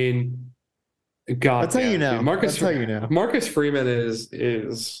 Yeah. I mean, God, that's how you know. That's how you know. Marcus Freeman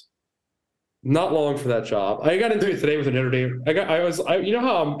is not long for that job. I got into it today with a Notre Dame. You know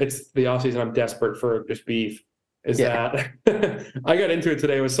how it's the offseason, I'm desperate for just beef. That I got into it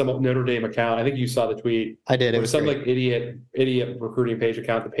today with some Notre Dame account. I think you saw the tweet. I did. It was some great. like idiot recruiting page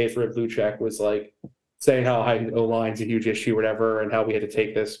account that pays for a blue check was like saying how high O-line's a huge issue, whatever, and how we had to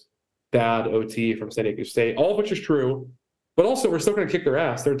take this bad OT from San Diego State, all of which is true. But also, we're still going to kick their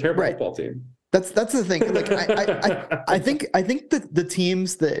ass. They're a terrible football team. That's the thing. Like I think that the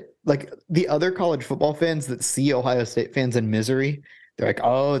teams that like the other college football fans that see Ohio State fans in misery, they're like,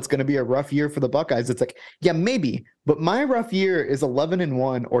 oh, it's going to be a rough year for the Buckeyes. It's like, yeah, maybe, but my rough year is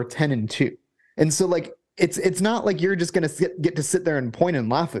 11-1 or 10-2, and so like it's not like you're just going to get to sit there and point and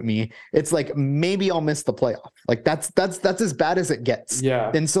laugh at me. It's like maybe I'll miss the playoff. Like that's as bad as it gets. Yeah.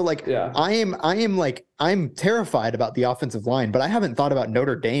 And so like I'm terrified about the offensive line, but I haven't thought about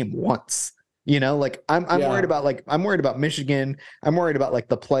Notre Dame once. You know, like I'm worried about Michigan. I'm worried about like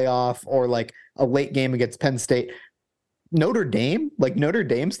the playoff or like a late game against Penn State. Notre Dame's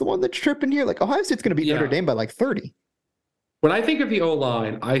the one that's tripping here. Like Ohio State's going to beat Notre Dame by like 30. When I think of the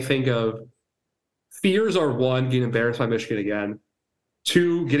O-line, I think of fears are 1, getting embarrassed by Michigan again.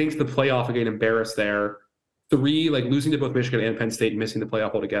 2, getting to the playoff and getting embarrassed there. 3, like losing to both Michigan and Penn State and missing the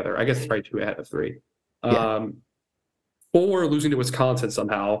playoff altogether. I guess it's probably 2 ahead of 3. 4, losing to Wisconsin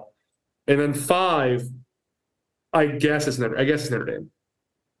somehow. And then 5, I guess it's Notre Dame.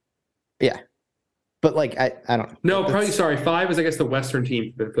 Yeah. But like I don't know. No, probably 5 is I guess the Western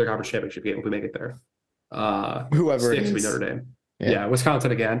team for the conference championship game if we make it there. Whoever it is. Will be Notre Dame. Yeah,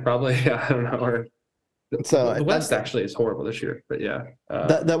 Wisconsin again, probably. Yeah, I don't know. Or so the West actually is horrible this year, but yeah.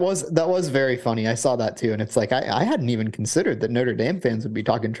 That was very funny. I saw that too, and it's like I hadn't even considered that Notre Dame fans would be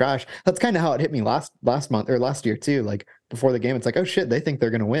talking trash. That's kind of how it hit me last month or last year too. Like before the game, it's like, oh shit, they think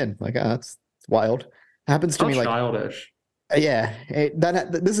they're gonna win. Like that's wild. Happens to me like childish. Yeah,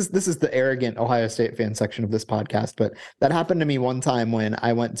 this is the arrogant Ohio State fan section of this podcast, but that happened to me one time when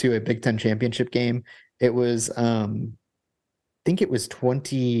I went to a Big Ten championship game. It was I think it was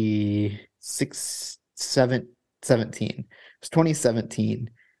 17. It was 2017,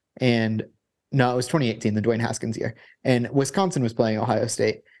 and no, it was 2018, the Dwayne Haskins year, and Wisconsin was playing Ohio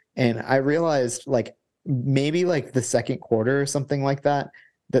State, and I realized like maybe like the second quarter or something like that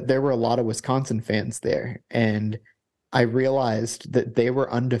there were a lot of Wisconsin fans there, and I realized that they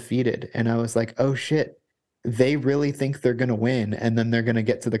were undefeated, and I was like, oh shit, they really think they're going to win, and then they're going to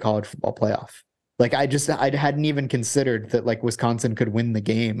get to the college football playoff. Like I hadn't even considered that like Wisconsin could win the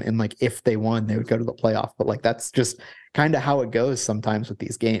game, and like if they won, they would go to the playoff. But like that's just kind of how it goes sometimes with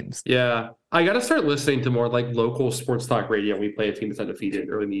these games. Yeah, I got to start listening to more like local sports talk radio. We play a team that's undefeated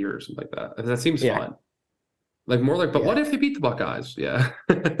early in the year or something like that. That seems fun. Like more like, but what if they beat the Buckeyes? Yeah.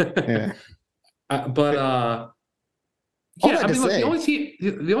 Yeah. I mean, look, the only teams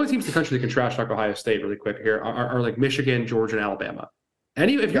in the country that can trash talk Ohio State really quick here are like Michigan, Georgia, and Alabama.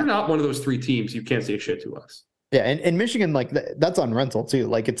 If you're not one of those 3 teams, you can't say shit to us. Yeah, and Michigan, like that's on rental too.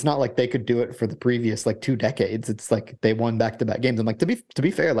 Like it's not like they could do it for the previous like 2 decades. It's like they won back-to-back games. I'm like, to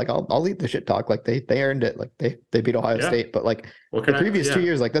be fair, like I'll eat the shit talk. Like they earned it. Like they beat Ohio State, but like the previous 2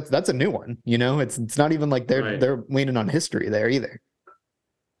 years, like that's a new one. You know, it's not even like they're leaning on history there either.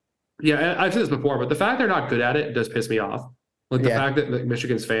 Yeah, I've said this before, but the fact they're not good at it does piss me off. Like the fact that like,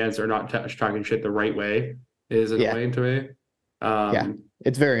 Michigan's fans are not talking shit the right way is annoying to me.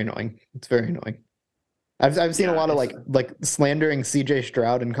 It's very annoying. It's very annoying. I've seen a lot of like slandering CJ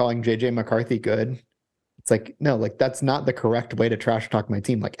Stroud and calling JJ McCarthy good. It's like, no, like that's not the correct way to trash talk my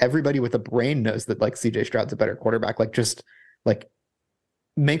team. Like everybody with a brain knows that like CJ Stroud's a better quarterback. Like just like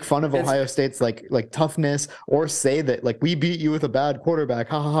make fun of Ohio State's like toughness, or say that like we beat you with a bad quarterback,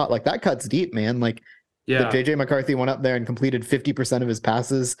 ha ha ha. Like that cuts deep, man. Like that JJ McCarthy went up there and completed 50% of his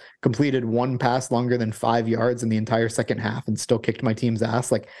passes, completed one pass longer than 5 yards in the entire second half, and still kicked my team's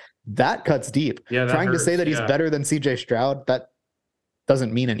ass. Like that cuts deep. Yeah, trying hurts. To say that he's better than CJ Stroud, that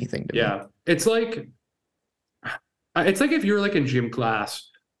doesn't mean anything to me. Yeah, it's like if you're like in gym class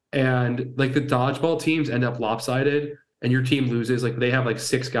and like the dodgeball teams end up lopsided and your team loses, like they have like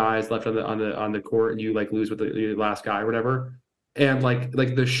 6 guys left on the court and you like lose with the last guy or whatever. And like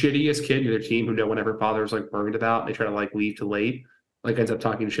the shittiest kid in their team who no one ever bothers like worried about, and they try to like leave too late, like ends up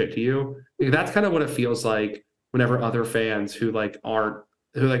talking shit to you. Like, that's kind of what it feels like whenever other fans who like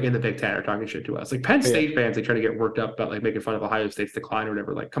in the Big Ten are talking shit to us. Like Penn State fans, they try to get worked up about like making fun of Ohio State's decline or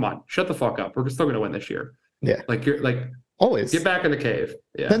whatever. Like, come on, shut the fuck up. We're still going to win this year. Yeah. Like you're like always get back in the cave.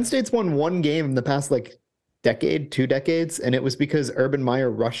 Yeah. Penn State's won one game in the past like decade, 2 decades, and it was because Urban Meyer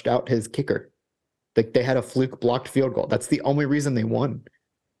rushed out his kicker. Like they had a fluke blocked field goal. That's the only reason they won.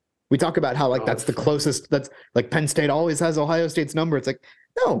 We talk about how like that's the closest. That's like Penn State always has Ohio State's number. It's like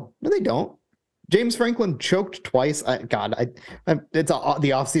no, they don't. James Franklin choked twice. It's the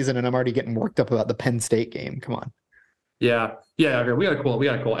offseason, and I'm already getting worked up about the Penn State game. Come on. Yeah. Okay. We got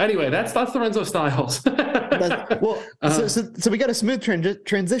to cool. Anyway, that's Lorenzo Styles. So we got a smooth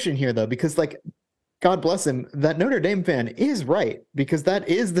transition here though, because like, God bless him, that Notre Dame fan is right, because that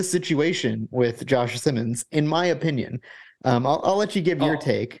is the situation with Josh Simmons, in my opinion. I'll let you give your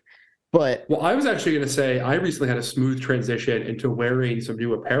take. But I was actually going to say I recently had a smooth transition into wearing some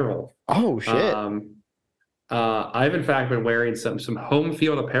new apparel. Oh shit! I've in fact been wearing some home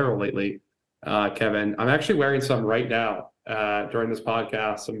field apparel lately, Kevin. I'm actually wearing some right now during this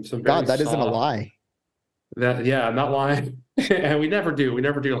podcast. Some God, that isn't a lie. I'm not lying, and we never do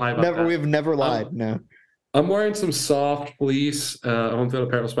lie about that. We've never lied. No. I'm wearing some soft fleece home field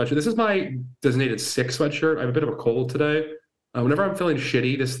apparel sweatshirt. This is my designated 6 sweatshirt. I have a bit of a cold today. Whenever I'm feeling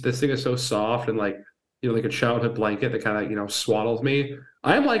shitty, this thing is so soft and like, like a childhood blanket that kind of, swaddles me.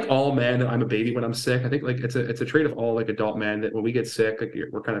 I am like all men and I'm a baby when I'm sick. I think like it's a trait of all like adult men that when we get sick, like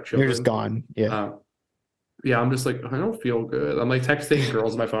we're kind of children. You're just gone. Yeah. I'm just like, I don't feel good. I'm like texting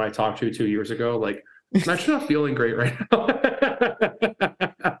girls on my phone I talked to 2 years ago, like, I'm actually not feeling great right now.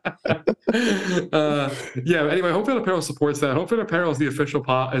 Anyway, Home Field Apparel supports that. Home Field Apparel is the official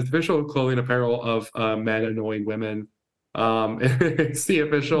clothing apparel of men annoying women. It's the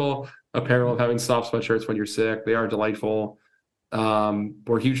official apparel of having soft sweatshirts when you're sick. They are delightful.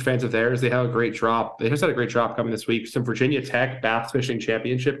 We're huge fans of theirs. They have a great drop. They just had a great drop coming this week. Some Virginia Tech bass fishing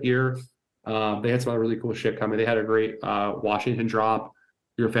championship gear. They had some other really cool shit coming. They had a great Washington drop.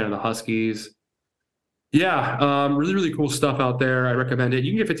 You're a fan of the Huskies. Yeah, really, really cool stuff out there. I recommend it.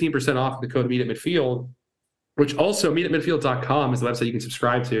 You can get 15% off with the code Meet at Midfield, which also meetatmidfield.com is the website you can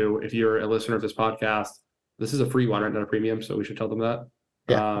subscribe to if you're a listener of this podcast. This is a free one, right? Not a premium, so we should tell them that.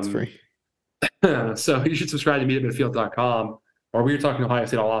 Yeah, it's free. So you should subscribe to meetatmidfield.com, or we were talking Ohio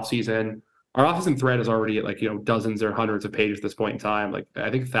State all offseason. Our offseason thread is already at like, dozens or hundreds of pages at this point in time. Like I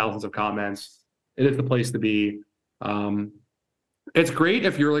think thousands of comments. It is the place to be. It's great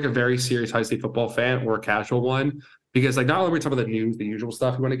if you're like a very serious high state football fan or a casual one, because like not only are we talking about the news, the usual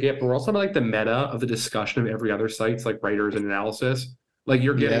stuff we want to get, but we're also about like the meta of the discussion of every other site's like writers and analysis. Like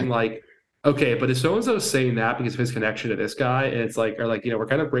you're getting like, okay, but is so-and-so saying that because of his connection to this guy? And it's like, or like, we're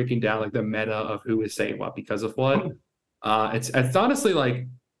kind of breaking down like the meta of who is saying what because of what. It's honestly like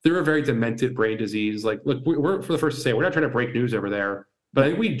they're a very demented brain disease. Like, look, we're for the first to say, we're not trying to break news over there. But I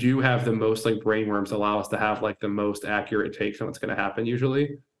think we do have the most like brainworms that allow us to have like the most accurate takes on what's going to happen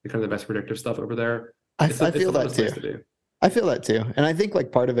usually. Kind of the best predictive stuff over there. I feel that too. I feel that too. And I think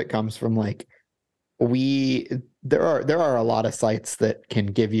like part of it comes from like there are a lot of sites that can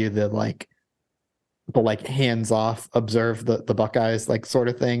give you the hands off, observe the Buckeyes like sort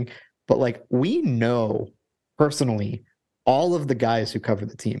of thing. But like we know personally all of the guys who cover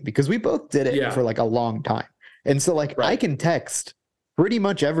the team because we both did it for like a long time. And so like I can text pretty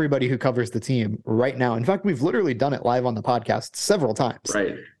much everybody who covers the team right now. In fact, we've literally done it live on the podcast several times.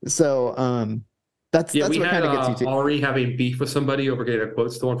 Right. So that's what kind of gets you to Ari having beef with somebody over getting a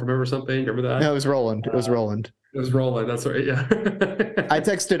quote stolen from him or something. Remember that? No, it was Roland. It was Roland. That's right. Yeah. I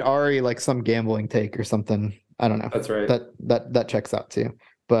texted Ari like some gambling take or something. I don't know. That's right. That checks out too.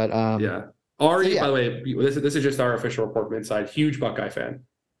 But yeah. Ari, by the way, this is just our official report from inside. Huge Buckeye fan.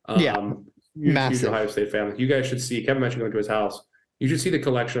 Massive huge Ohio State fan. Like, you guys should see. Kevin mentioned going to his house. You should see the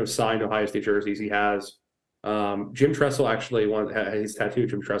collection of signed Ohio State jerseys he has. Jim Tressel actually his tattoo.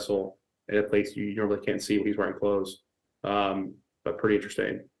 Jim Tressel in a place you normally can't see when he's wearing clothes. But pretty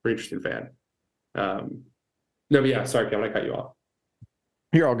interesting fan. Sorry, Kevin, I cut you off.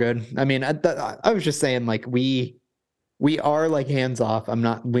 You're all good. I mean, I was just saying, like, we are like hands off.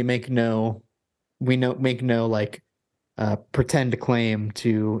 Make no like pretend claim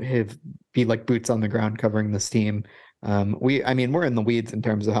to be like boots on the ground covering this team. I mean, we're in the weeds in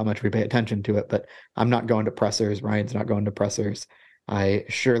terms of how much we pay attention to it, but I'm not going to pressers. Ryan's not going to pressers. I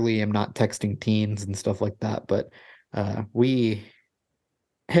surely am not texting teens and stuff like that, but we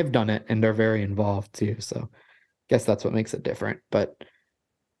have done it and are very involved too. So I guess that's what makes it different. But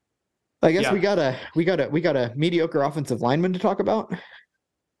I guess we got a mediocre offensive lineman to talk about.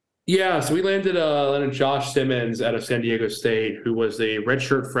 Yeah, so we landed Josh Simmons out of San Diego State, who was a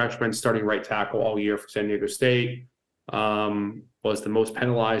redshirt freshman starting right tackle all year for San Diego State. Was the most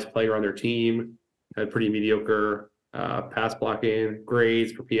penalized player on their team. Had pretty mediocre pass blocking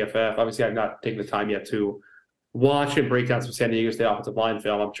grades for PFF. Obviously, I've not taken the time yet to watch and break down some San Diego State offensive line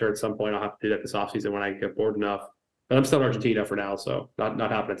film. I'm sure at some point I'll have to do that this offseason when I get bored enough. But I'm still in Argentina for now, so not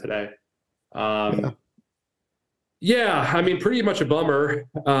happening today. Yeah, I mean, pretty much a bummer.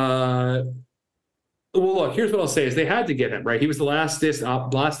 Well, look, here's what I'll say is they had to get him, right? He was the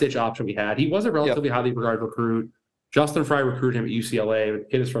last-ditch option we had. He was a relatively highly regarded recruit. Justin Fry recruited him at UCLA.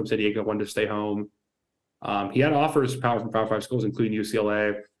 Kid is from San Diego, wanted to stay home. He had offers from Power 5 schools, including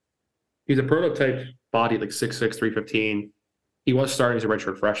UCLA. He's a prototype body, like 6'6", 315. He was starting as a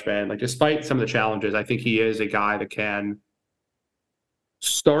redshirt freshman. Like, despite some of the challenges, I think he is a guy that can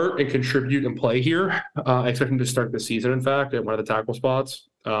start and contribute and play here. I expect him to start the season, in fact, at one of the tackle spots.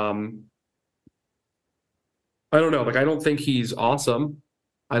 I don't know. Like, I don't think he's awesome.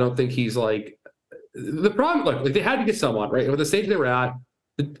 I don't think he's like the problem. Like they had to get someone, right? With the stage they were at,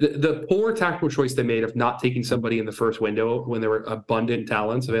 the poor tactical choice they made of not taking somebody in the first window when there were abundant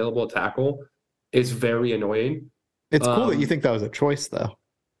talents available at tackle is very annoying. It's cool that you think that was a choice, though,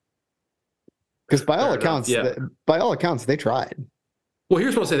 because by all accounts, they tried. Well,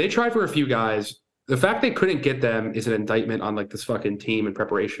 here's what I'll say: they tried for a few guys. The fact they couldn't get them is an indictment on like this fucking team and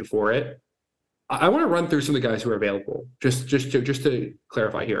preparation for it. I want to run through some of the guys who are available, just to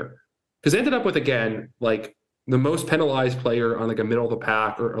clarify here, because they ended up with, again, like the most penalized player on like a middle of the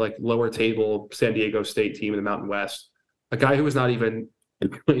pack or like lower table San Diego State team in the Mountain West, a guy who was not even,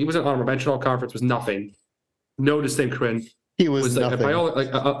 he wasn't on a conventional conference, was nothing, no distinction. He was like nothing.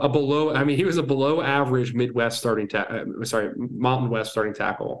 a below. I mean, he was a below average Midwest Mountain West starting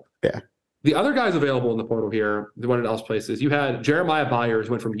tackle. Yeah. The other guys available in the portal here, the one at else places, you had Jeremiah Byers,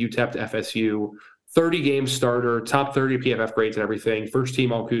 went from UTEP to FSU, 30-game starter, top 30 PFF grades and everything. First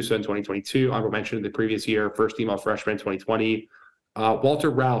team All-CUSA in 2022. Honorable mention in the previous year. First team All-Freshman in 2020.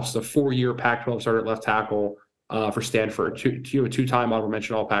 Walter Rouse, a 4-year Pac-12 starter at left tackle for Stanford. Two-time honorable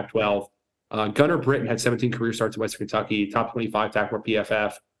mention All Pac-12. Gunnar Britton had 17 career starts at Western Kentucky. Top 25 tackle for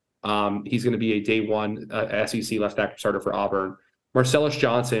PFF. He's going to be a day one SEC left tackle starter for Auburn. Marcellus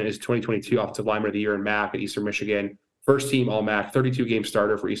Johnson is 2022 Offensive Lineman of the Year in MAC at Eastern Michigan. First team All-MAC, 32-game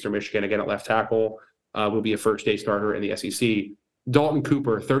starter for Eastern Michigan, again at left tackle. Will be a first-day starter in the SEC. Dalton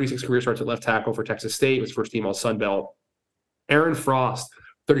Cooper, 36 career starts at left tackle for Texas State, was first team All-Sun Belt. Aaron Frost,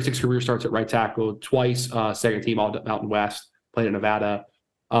 36 career starts at right tackle, twice second team All-Mountain West, played in Nevada.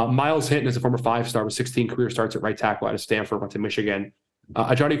 Miles Hinton is a former 5-star with 16 career starts at right tackle out of Stanford, went to Michigan.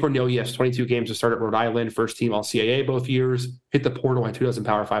 Johnny Cornelius, 22 games to start at Rhode Island, first team All-CAA both years, hit the portal, had 2 dozen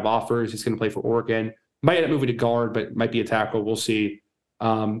Power 5 offers. He's going to play for Oregon. Might end up moving to guard, but might be a tackle. We'll see.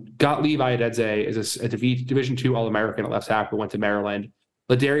 Gottlieb Ayadedze is a Division II All-American at left tackle, went to Maryland.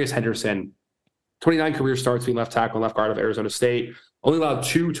 Ladarius Henderson, 29 career starts being left tackle and left guard of Arizona State. Only allowed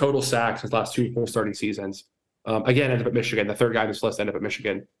 2 total sacks in his last 2 full starting seasons. Again, ended up at Michigan. The third guy on this list ended up at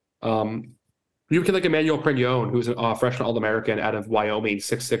Michigan. You can like Emmanuel Prignon, who's a freshman All-American out of Wyoming,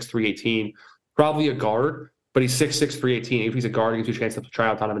 6'6", 318. Probably a guard, but he's 6'6", 318. If he's a guard, he gives you a chance to try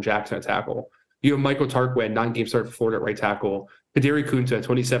out Donovan Jackson at tackle. You have Michael Tarquin, 9-game starter for Florida at right tackle. Kadiri Kunta,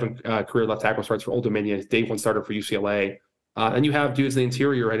 27 career left tackle starts for Old Dominion, day 1 starter for UCLA. And you have dudes in the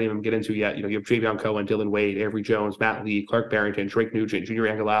interior I didn't even get into yet. You have Javion Cohen, Dylan Wade, Avery Jones, Matt Lee, Clark Barrington, Drake Nugent, Junior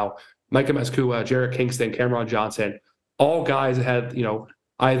Angelau, Micah Meskua, Jarrett Kingston, Cameron Johnson. All guys that had,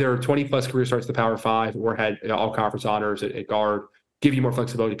 either 20-plus career starts to Power 5 or had all-conference honors at guard, give you more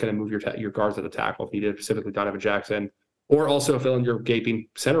flexibility to kind of move your guards at the tackle if needed, specifically Donovan Jackson. Or also fill in your gaping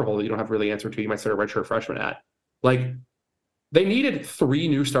center hole that you don't have really answer to. You might start a redshirt freshman at. Like, they needed 3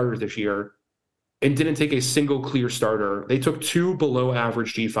 new starters this year and didn't take a single clear starter. They took 2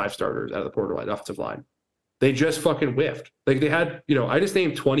 below-average G5 starters out of the portal offensive line. They just fucking whiffed. Like, they had, I just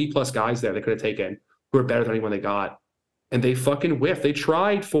named 20-plus guys there they could have taken who are better than anyone they got. And they fucking whiffed. They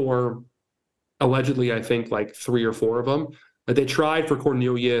tried for, allegedly, I think, like 3 or 4 of them. But they tried for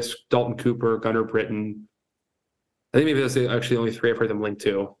Cornelius, Dalton Cooper, Gunnar Britton. I think maybe that's actually only 3 I've heard them linked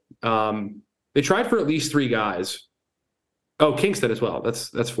to. They tried for at least 3 guys. Oh, Kingston as well.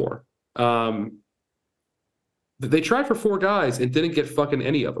 That's 4. They tried for 4 guys and didn't get fucking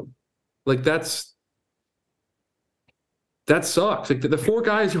any of them. Like that sucks. Like the 4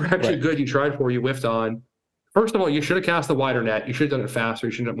 guys who were actually good you tried for, you whiffed on. First of all, you should have cast a wider net. You should have done it faster.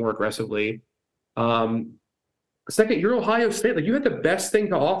 You should have done it more aggressively. Second, you're Ohio State. Like you had the best thing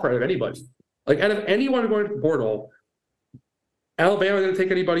to offer out of anybody. Like out of anyone going to the portal, Alabama going to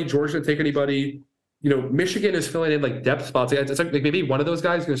take anybody. Georgia going to take anybody. Michigan is filling in like depth spots. It's like maybe one of those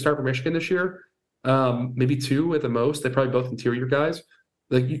guys is going to start for Michigan this year. Maybe 2 at the most. They're probably both interior guys.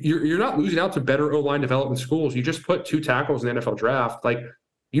 Like you're not losing out to better O-line development schools. You just put 2 tackles in the NFL draft. Like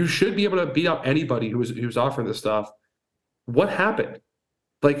you should be able to beat up anybody who's offering this stuff. What happened?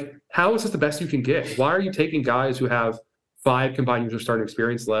 Like, how is this the best you can get? Why are you taking guys who have 5 combined years of starting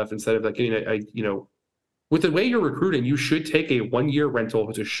experience left instead of like getting with the way you're recruiting, you should take a 1-year rental,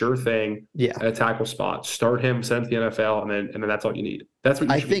 which is a sure thing at a tackle spot. Start him, send him to the NFL, and then that's all you need. That's what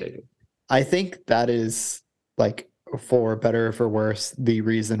you should be taking. I think that is like, for better or for worse, the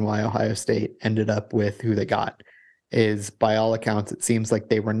reason why Ohio State ended up with who they got is, by all accounts, it seems like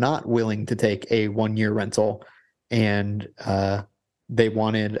they were not willing to take a 1-year rental, and they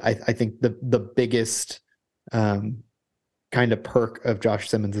wanted, I think the biggest kind of perk of Josh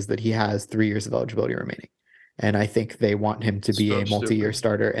Simmons is that he has 3 years of eligibility remaining. And I think they want him to be a multi-year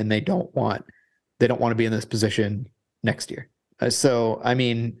starter, and they don't want to be in this position next year. So, I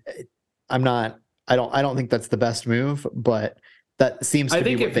mean, I don't think that's the best move, but that seems to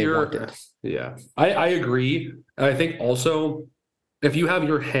be what they wanted. Yeah, I agree. And I think also, if you have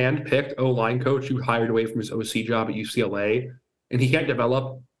your hand-picked O-line coach you hired away from his OC job at UCLA, and he can't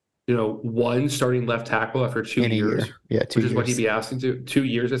develop, one starting left tackle after 2 years, which is what he'd be asking to 2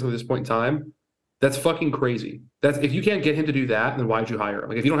 years at this point in time, that's fucking crazy. If you can't get him to do that, then why'd you hire him?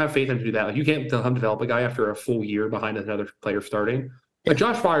 Like if you don't have faith in him to do that, like you can't tell him to develop a guy after a full year behind another player starting. Like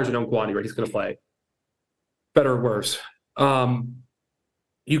Josh Fryer's a known quantity, right? He's going to play better or worse.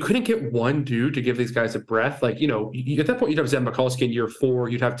 You couldn't get one dude to give these guys a breath. Like, at that point, you'd have Zeb Mikulski in year 4.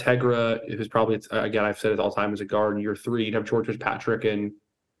 You'd have Tegra, who's probably, again, I've said it all the time, as a guard in year 3. You'd have George Fitzpatrick in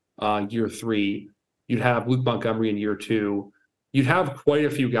year 3. You'd have Luke Montgomery in year 2. You'd have quite a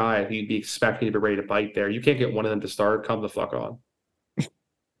few guys you'd be expecting to be ready to bite there. You can't get one of them to start. Come the fuck on.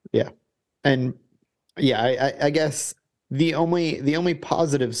 Yeah. And I guess the only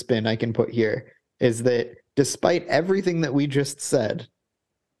positive spin I can put here is that despite everything that we just said,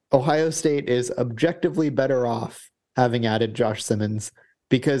 Ohio State is objectively better off having added Josh Simmons,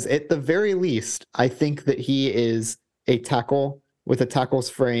 because at the very least, I think that he is a tackle with a tackle's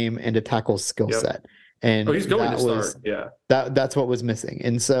frame and a tackle's skill set. And he's going to start. Yeah, that's what was missing.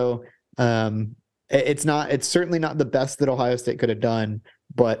 And so it's certainly not the best that Ohio State could have done,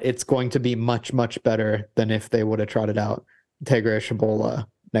 but it's going to be much, much better than if they would have trotted out Tegra Shabola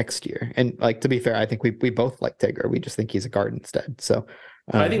next year. And like, to be fair, I think we both like Tegra. We just think he's a guard instead. So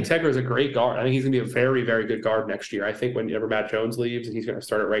I think Tegra is a great guard. I think he's going to be a very, very good guard next year. I think whenever Matt Jones leaves and he's going to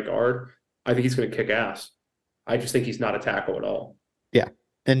start at right guard, I think he's going to kick ass. I just think he's not a tackle at all. Yeah.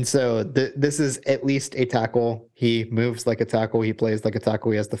 And so this is at least a tackle. He moves like a tackle. He plays like a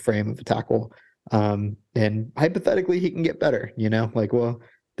tackle. He has the frame of a tackle. And hypothetically, he can get better,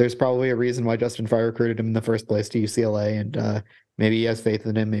 there's probably a reason why Justin Frye recruited him in the first place to UCLA, and maybe he has faith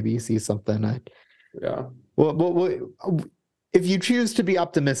in him. Maybe he sees something. Well, if you choose to be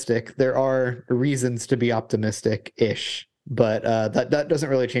optimistic, there are reasons to be optimistic-ish, but that doesn't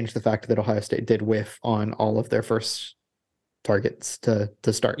really change the fact that Ohio State did whiff on all of their first targets to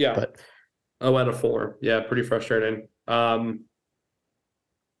start. Yeah. But out of 4. Yeah, pretty frustrating.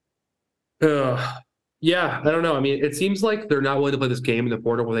 Yeah, I don't know. I mean, it seems like they're not willing to play this game in the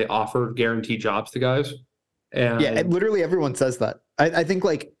portal where they offer guaranteed jobs to guys. And literally everyone says that. I think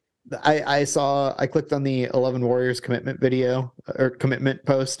like I clicked on the 11 Warriors commitment video or commitment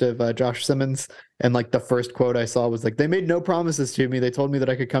post of Josh Simmons, and like the first quote I saw was like, "They made no promises to me. They told me that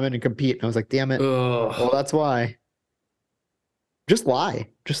I could come in and compete." And I was like, "Damn it." Well, that's why. Just lie.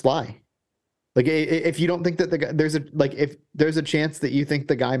 Like, if you don't think that the guy, if there's a chance that you think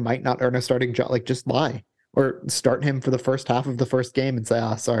the guy might not earn a starting job, like, just lie, or start him for the first half of the first game and say,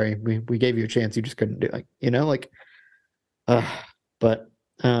 sorry, we gave you a chance, you just couldn't do it, but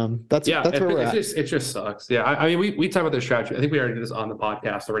that's where we're at. It just sucks. Yeah. I mean, we talked about the strategy. I think we already did this on the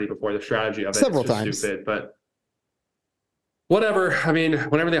podcast already before, the strategy of it. Several times. Stupid, but whatever. I mean,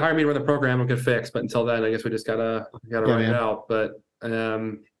 whenever they hire me to run the program, it'll get fixed. But until then, I guess we just gotta write it out. But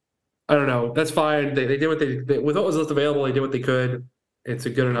I don't know. That's fine. They did what they with what was available. They did what they could. It's a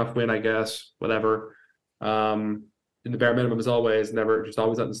good enough win, I guess. Whatever. in the bare minimum as always,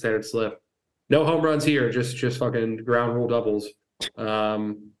 always let the standard slip. No home runs here, just fucking ground rule doubles.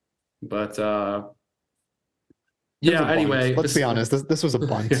 But yeah, anyway. Let's be honest. This was a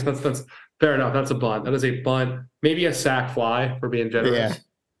bunt. Yeah, that's fair enough. That's a bunt. That is a bunt. Maybe a sack fly for being generous.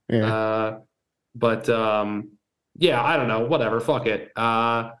 Yeah. But yeah, I don't know. Whatever. Fuck it.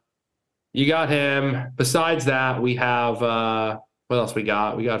 You got him. Besides that, we have what else we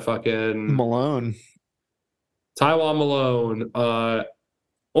got? We got fucking Malone. Tywone Malone.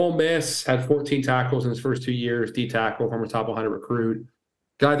 Ole Miss had 14 tackles in his first 2 years. D tackle, former top 100 recruit.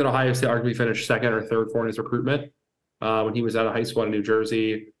 Guy that Ohio State arguably finished second or third for in his recruitment when he was out of high school in New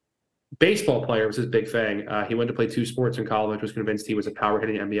Jersey. Baseball player was his big thing. He went to play 2 sports in college, was convinced he was a power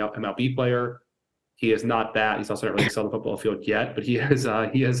hitting MLB player. He is not that. He's also not really on the football field yet, but he is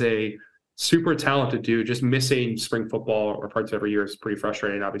a super talented dude. Just missing spring football or parts of every year is pretty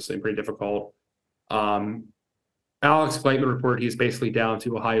frustrating, obviously, and pretty difficult. Alex Blakeman reported he's basically down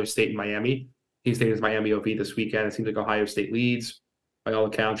to Ohio State and Miami. He's taking his Miami OV this weekend. It seems like Ohio State leads. By all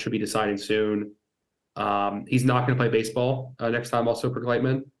accounts, should be deciding soon. He's not going to play baseball next time, also for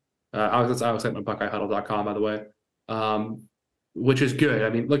Blakeman. I was at BuckeyeHuddle.com, by the way, which is good. I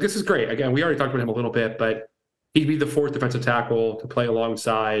mean, look, this is great. Again, we already talked about him a little bit, but he'd be the 4th defensive tackle to play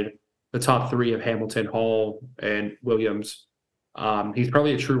alongside the top 3 of Hamilton, Hall, and Williams. He's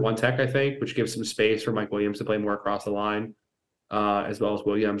probably a true one tech, I think, which gives some space for Mike Williams to play more across the line, as well as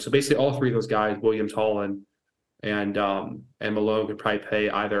Williams. So basically, all 3 of those guys, Williams, Hall, and Malone, could probably play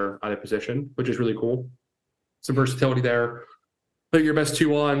either position, which is really cool. Some versatility there. Put your best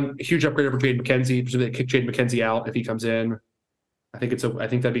 2 on. A huge upgrade over Jaden McKenzie. Presumably they kick Jaden McKenzie out if he comes in. I think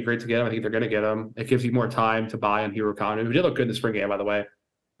that'd be great to get him. I think they're going to get him. It gives you more time to buy on Hero Kanu, who did look good in the spring game, by the way,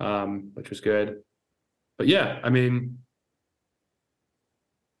 which was good. But yeah, I mean,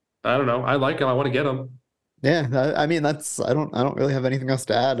 I don't know. I like him. I want to get him. Yeah, I mean, I don't really have anything else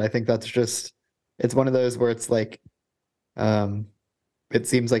to add. I think that's just, it's one of those where it's like, it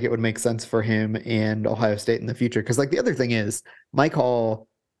seems like it would make sense for him and Ohio State in the future. Because like the other thing is, Mike Hall,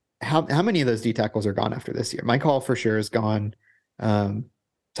 how many of those D tackles are gone after this year? Mike Hall for sure is gone.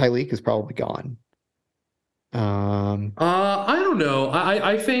 Tyleek is probably gone. I don't know.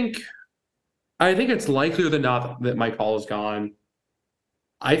 I think it's likelier than not that Mike Hall is gone.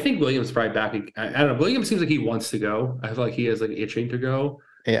 I think Williams is probably back. I don't know. Williams seems like he wants to go. I feel like he is like itching to go.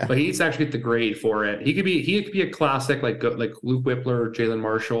 Yeah, but he needs to actually get the grade for it. He could be a classic like Luke Whippler, Jalen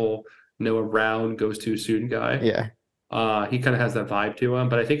Marshall, Noah Brown goes to student guy. Yeah, he kind of has that vibe to him.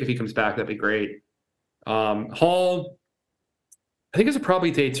 But I think if he comes back, that'd be great. Hall, I think it's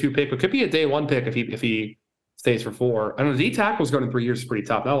probably day 2 pick, but could be a day 1 pick if he stays for 4. I don't know. D tackles going in 3 years is pretty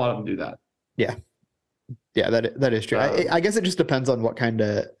tough. Not a lot of them do that. Yeah, that is true. I guess it just depends on what kind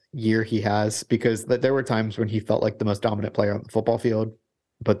of year he has, because there were times when he felt like the most dominant player on the football field,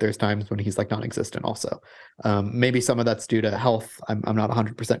 but there's times when he's like non-existent also. Maybe some of that's due to health. I'm not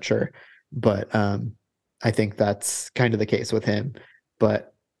 100% sure, but I think that's kind of the case with him.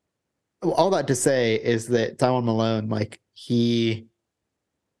 But all that to say is that Tywone Malone, like, he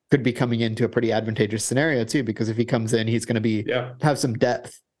could be coming into a pretty advantageous scenario too, because if he comes in, he's going to have some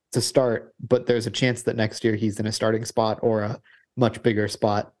depth to start, but there's a chance that next year he's in a starting spot or a much bigger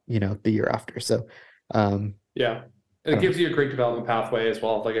spot, the year after. So, it gives you a great development pathway as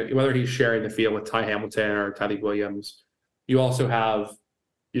well. Like whether he's sharing the field with Ty Hamilton or Tyleek Williams, you'd have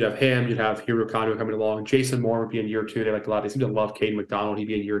him, you'd have Hero Kanu coming along. Jason Moore would be in year 2. They like a lot. They seem to love Caden McDonald. He'd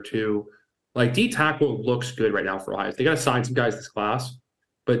be in year 2. Like D tackle looks good right now for Ohio State. They got to sign some guys this class,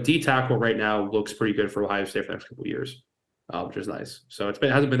 but D tackle right now looks pretty good for Ohio State for the next couple of years, which is nice. So it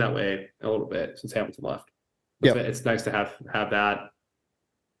hasn't been that way a little bit since Hamilton left. It's nice to have that.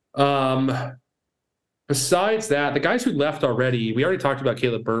 Besides that, the guys who left already, we already talked about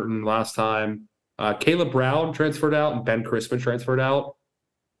Caleb Burton last time. Caleb Brown transferred out and Ben Chrisman transferred out.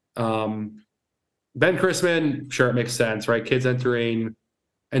 Ben Chrisman, sure, it makes sense, right? Kids entering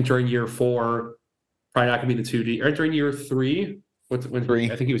year 4, probably not going to be the 2D. Entering year 3, when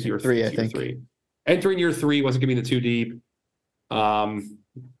 3? I think he was year 3. 3. I think 3. Entering year 3 wasn't going to be the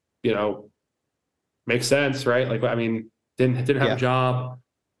 2D. Makes sense, right? Like, I mean, didn't have a job.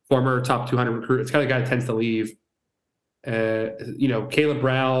 Former top 200 recruit. It's kind of the guy that tends to leave. Caleb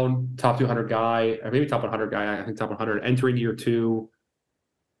Brown, top 200 guy, or maybe top 100 guy. I think top 100. Entering year 2.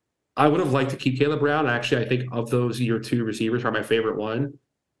 I would have liked to keep Caleb Brown. Actually, I think of those year 2 receivers are my favorite one.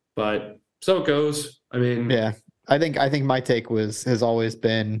 But so it goes. I mean, yeah, I think my take has always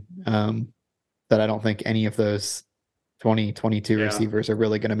been that I don't think any of those 2022 receivers are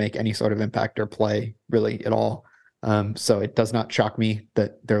really going to make any sort of impact or play really at all. So it does not shock me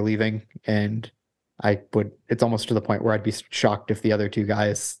that they're leaving. And it's almost to the point where I'd be shocked if the other two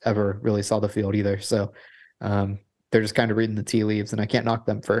guys ever really saw the field either. So they're just kind of reading the tea leaves, and I can't knock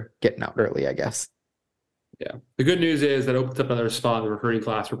them for getting out early, I guess. Yeah. The good news is that opens up another spot in the recruiting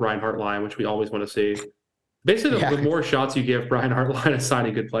class for Brian Hartline, which we always want to see. Basically, the more shots you give Brian Hartline at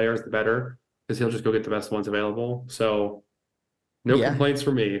signing good players, the better, because he'll just go get the best ones available. So no complaints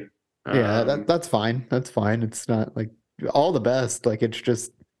from me. That's fine. That's fine. It's not like all the best. Like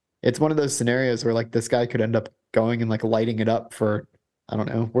it's one of those scenarios where like this guy could end up going and like lighting it up for, I don't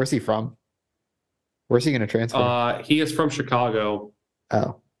know. Where's he from? Where's he going to transfer? He is from Chicago.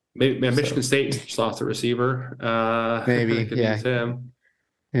 Oh, maybe Michigan State just lost a receiver. Maybe, yeah. Him.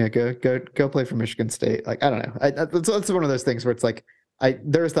 Yeah, go play for Michigan State. Like, I don't know. That's one of those things where it's like,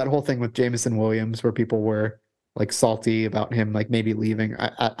 there was that whole thing with Jamison Williams where people were like salty about him, like maybe leaving.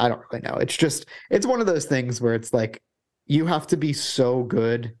 I don't really know. It's one of those things where it's like, you have to be so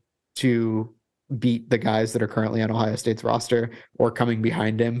good to beat the guys that are currently on Ohio State's roster or coming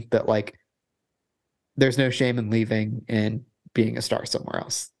behind him that like, there's no shame in leaving and being a star somewhere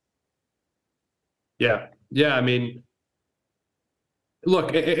else. Yeah. Yeah. I mean,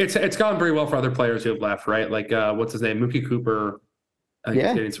 look, it's gone very well for other players who have left, right? Like, what's his name? Mookie Cooper. He's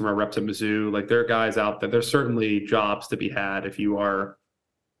getting some more reps at Mizzou. Like, there are guys out there. There's certainly jobs to be had if you're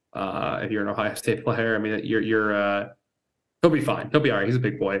an Ohio State player. I mean, he'll be fine. He'll be all right. He's a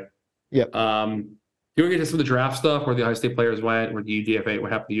big boy. Yep. You want to get to some of the draft stuff where the Ohio State players went, where the UDFA,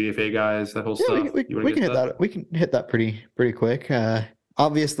 what happened to the UDFA guys, that whole stuff? We can hit that. We can hit that pretty quick.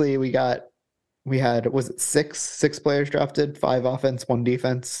 Obviously, we had, was it six players drafted, 5 offense, 1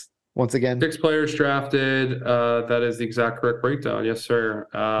 defense. Once again, 6 players drafted. That is the exact correct breakdown. Yes, sir.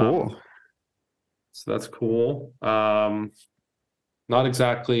 Cool. So that's cool. Not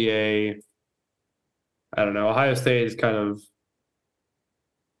exactly I don't know. Ohio State is kind of,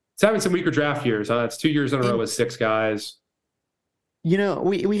 it's having some weaker draft years. It's 2 years in a row with 6 guys. You know,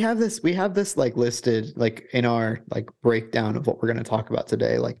 we have this like listed like in our like breakdown of what we're going to talk about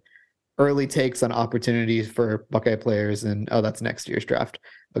today, like early takes on opportunities for Buckeye players, and that's next year's draft.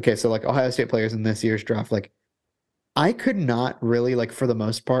 Okay, so like Ohio State players in this year's draft, like I could not really, like for the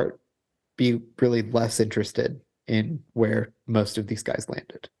most part, be really less interested in where most of these guys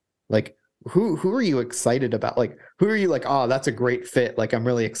landed. Like who are you excited about? Like who are you like, oh, that's a great fit. Like I'm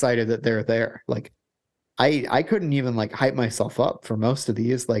really excited that they're there. Like I couldn't even like hype myself up for most of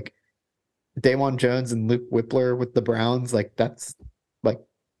these. Like Daewon Jones and Luke Whippler with the Browns, like that's like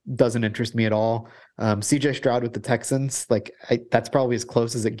doesn't interest me at all. CJ Stroud with the Texans, like that's probably as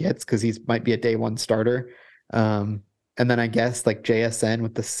close as it gets because he might be a day one starter. And then I guess like JSN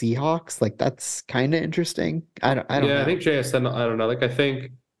with the Seahawks, like that's kind of interesting. I don't know. I think JSN, I don't know. Like I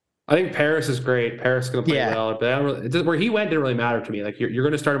think Paris is great. Paris is going to play well, but where he went didn't really matter to me. Like you're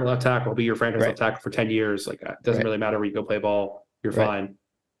going to start him at left tackle, he'll be your franchise left tackle for 10 years. Like it doesn't really matter where you go play ball. You're fine.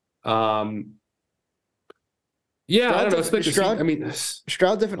 Yeah, I don't know.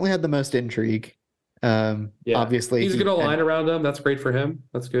 Stroud definitely had the most intrigue. Obviously he's a good old line around him. That's great for him.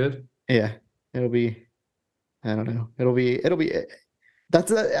 That's good. Yeah, it'll be. I don't know. It'll be.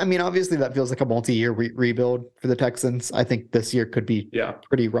 I mean, obviously that feels like a multi-year rebuild for the Texans. I think this year could be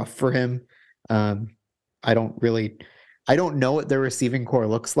pretty rough for him. I don't know what their receiving core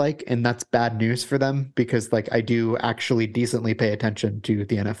looks like, and that's bad news for them because like I do actually decently pay attention to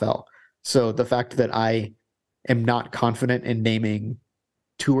the NFL. So the fact that I am not confident in naming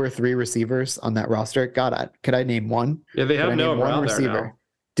 2 or 3 receivers on that roster, God, could I name one? Yeah, they have no one receiver. There now.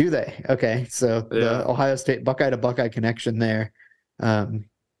 Do they? Okay, so the Ohio State Buckeye to Buckeye connection there.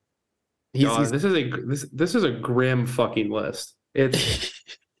 This is a grim fucking list. It's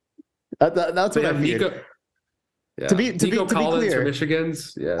that's what I mean. To be clear, for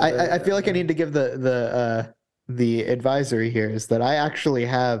Michigan's. I feel like I need to give the advisory here is that I actually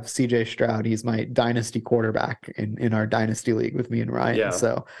have CJ Stroud. He's my dynasty quarterback in our dynasty league with me and Ryan. Yeah.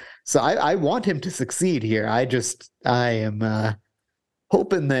 So I want him to succeed here. I am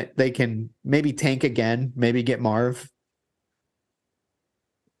hoping that they can maybe tank again, maybe get Marv.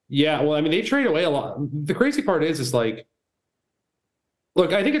 Yeah, well, I mean, they trade away a lot. The crazy part is like,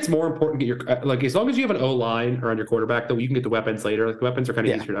 look, I think it's more important to get your, like, as long as you have an O-line around your quarterback, though, you can get the weapons later. Like, the weapons are kind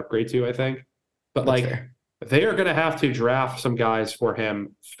of easier to upgrade to, I think. But, that's fair. They are going to have to draft some guys for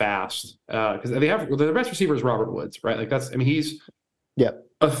him fast because the best receiver is Robert Woods, right? Like, he's a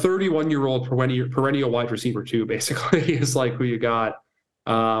 31-year-old perennial wide receiver, too, basically, is like who you got,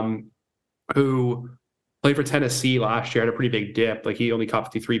 who played for Tennessee last year, had a pretty big dip. Like he only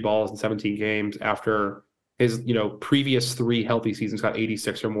caught 53 balls in 17 games after his, previous 3 healthy seasons, got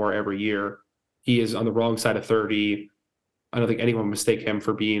 86 or more every year. He is on the wrong side of 30. I don't think anyone would mistake him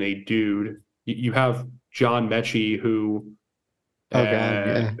for being a dude. you have John Mechie who Oh God,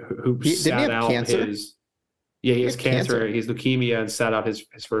 yeah. who Didn't he sat have out cancer? his he has He had cancer. He has leukemia and sat out his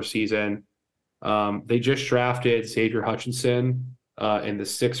first season. They just drafted Xavier Hutchinson in the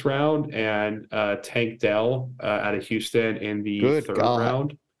 6th round and Tank Dell out of Houston in the Good 3rd God.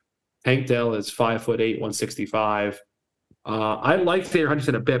 round. Tank Dell is 5'8", 165. I like Xavier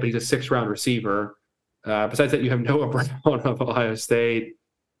Hutchinson a bit, but he's a 6th-round receiver. Besides that, you have Noah Brown of Ohio State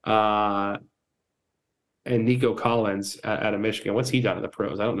and Nico Collins out of Michigan. What's he done in the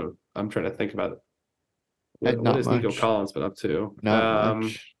pros? I don't know. I'm trying to think about it. What Not has Nico much. Collins been up to? Not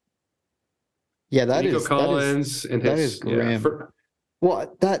much. Yeah, Nico Collins in that his is grim.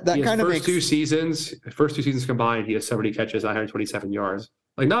 Well, that kind of makes first two seasons combined, he has 70 catches, 927 yards.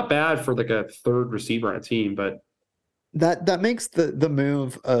 Like not bad for like a 3rd receiver on a team, but that makes the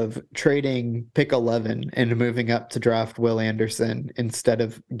move of trading pick 11 and moving up to draft Will Anderson instead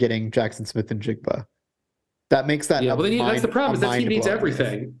of getting Jackson Smith and Jigba. That makes that that's the problem. Is that team needs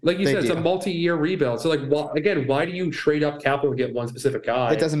everything. Move. Like you said, it's a multi-year rebuild. So like, why do you trade up capital to get one specific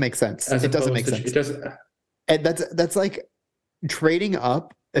guy? It doesn't make sense. It doesn't make sense. It doesn't. And that's like trading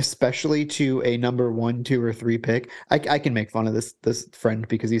up, especially to a number 1, 2, or 3 pick. I can make fun of this friend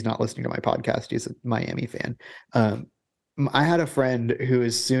because he's not listening to my podcast. He's a Miami fan. I had a friend who,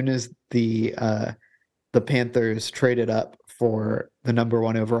 as soon as the Panthers traded up for the number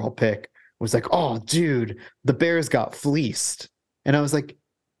 1 overall pick, was like, "Oh, dude, the Bears got fleeced," and I was like,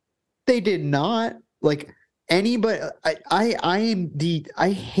 "They did not." Like anybody, I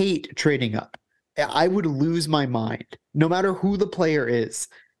hate trading up. I would lose my mind, no matter who the player is.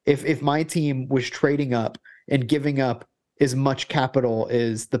 If my team was trading up and giving up as much capital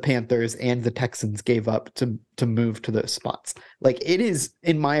as the Panthers and the Texans gave up to move to those spots. Like it is,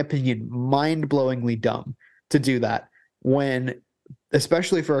 in my opinion, mind-blowingly dumb to do that when,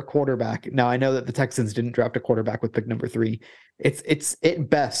 especially for a quarterback. Now I know that the Texans didn't draft a quarterback with pick number 3. It's at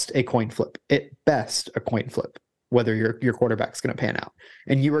best a coin flip. At best a coin flip whether your quarterback's going to pan out.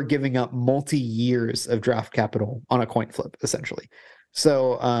 And you are giving up multi-years of draft capital on a coin flip, essentially.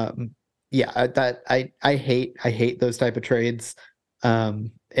 So I hate those type of trades.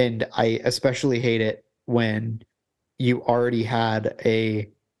 And I especially hate it when you already had a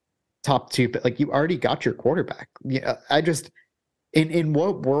top 2, like you already got your quarterback. Yeah, I just, in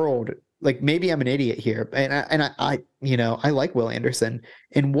what world, like maybe I'm an idiot here, and I like Will Anderson.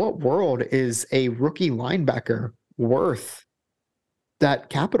 In what world is a rookie linebacker worth that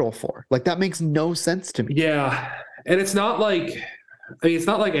capital for? Like that makes no sense to me. Yeah, and it's not like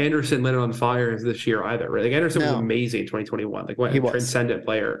Anderson lit it on fire this year either, right? Like Anderson was amazing in 2021, like what a transcendent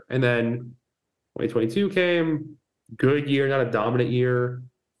player, and then 2022 came, good year, not a dominant year.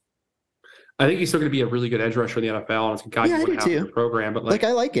 I think he's still going to be a really good edge rusher in the NFL, and it's a guy you want to have in your program. But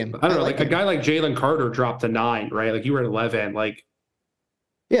I like him. I don't know, like a guy like Jalen Carter dropped to 9, right? Like you were at 11. Like,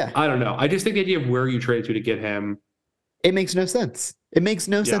 yeah, I don't know. I just think the idea of where you traded to get him, it makes no sense. It makes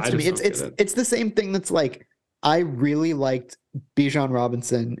no sense to me. It's the same thing that's like, I really liked Bijan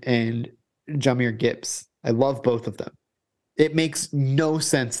Robinson and Jahmyr Gibbs. I love both of them. It makes no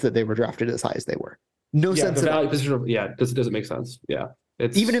sense that they were drafted as high as they were. No sense at all. Doesn't make sense. Yeah.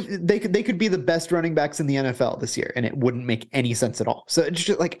 Even if they could be the best running backs in the NFL this year, and it wouldn't make any sense at all. So it's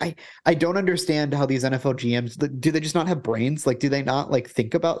just like I don't understand how these NFL GMs, do they just not have brains? Like, do they not like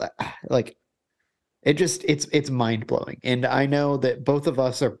think about that? Like, it's mind blowing. And I know that both of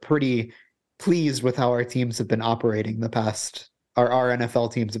us are pretty pleased with how our teams have been operating our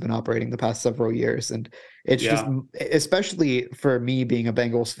NFL teams have been operating the past several years, and it's just, especially for me being a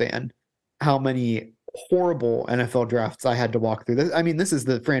Bengals fan, how many horrible NFL drafts I had to walk through. I mean, this is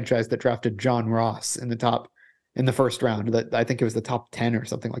the franchise that drafted John Ross in the first round. That I think it was the top 10 or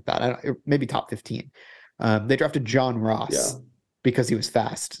something like that. Maybe top 15. They drafted John Ross because he was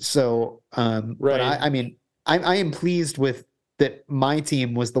fast. So, right. But I am pleased with that. My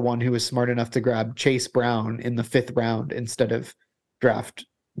team was the one who was smart enough to grab Chase Brown in the 5th round instead of draft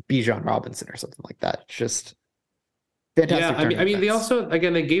Bijan Robinson or something like that. It's just fantastic. Yeah, they also,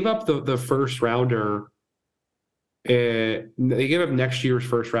 again, they gave up the first rounder. They gave up next year's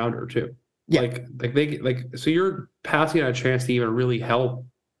first rounder too. Yeah. So you're passing on a chance to even really help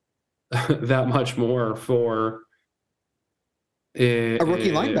that much more for a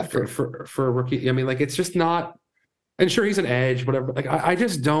rookie linebacker. For a rookie. I mean, like, it's just not, and sure, he's an edge, whatever. Like, I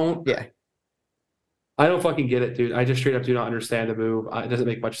just don't. Yeah. I don't fucking get it, dude. I just straight up do not understand the move. It doesn't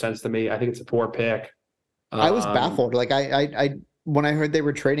make much sense to me. I think it's a poor pick. I was baffled. Like I when I heard they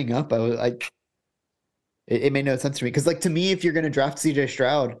were trading up, it made no sense to me. Because, like, to me, if you're going to draft CJ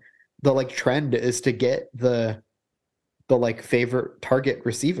Stroud, the like trend is to get the like favorite target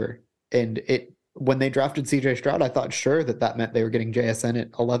receiver. And when they drafted CJ Stroud, I thought sure that meant they were getting JSN at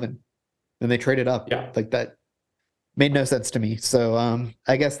 11. Then they traded up. Yeah. Like that made no sense to me. So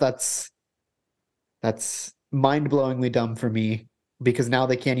I guess that's mind-blowingly dumb for me, because now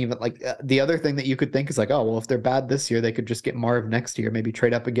they can't even, like, the other thing that you could think is like, oh, well, if they're bad this year, they could just get Marv next year, maybe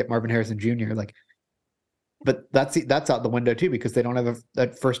trade up and get Marvin Harrison Jr. Like, but that's out the window too, because they don't have a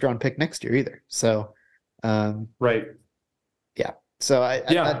first round pick next year either. So, right. Yeah. So I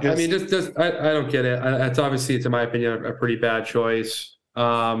don't get it. It's obviously, in my opinion, a pretty bad choice.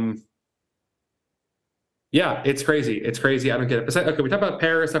 Yeah, it's crazy. It's crazy. I don't get it. Okay, we talk about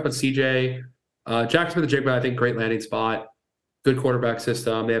Paris, talk about CJ. Jackson with the Jigba, I think, great landing spot. Good quarterback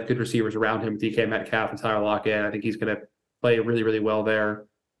system. They have good receivers around him. DK Metcalf and Tyler Lockett. I think he's going to play really, really well there.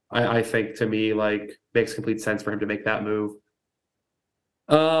 I think, to me, like, makes complete sense for him to make that move.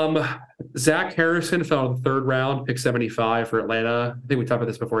 Zach Harrison fell in the third round, pick 75 for Atlanta. I think we talked about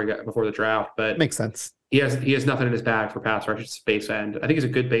this before the draft, but makes sense. He has nothing in his bag for pass rush. It's base end. I think he's a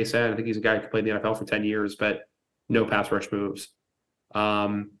good base end. I think he's a guy who could play in the NFL for 10 years, but no pass rush moves.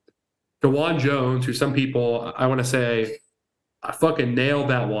 DeJuan Jones, who some people, I want to say, I fucking nailed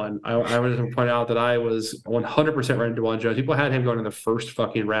that one. I wanted to point out that I was 100% right in DeJuan Jones. People had him going in the first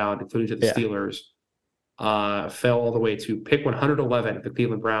fucking round, including to the Steelers. Fell all the way to pick 111 at the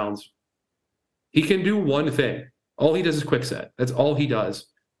Cleveland Browns. He can do one thing. All he does is quick set. That's all he does.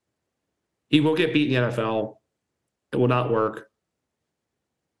 He will get beat in the NFL. It will not work.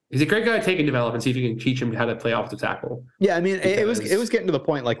 He's a great guy to take and develop and see if you can teach him how to play off the tackle. Yeah, I mean, it was getting to the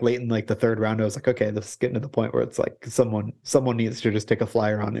point, like, late in, like, the third round. I was like, okay, this is getting to the point where it's like someone needs to just take a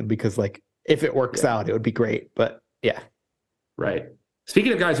flyer on him, because, like, if it works out, it would be great. But yeah, right.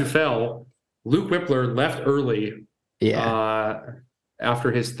 Speaking of guys who fell, Luke Whippler left early.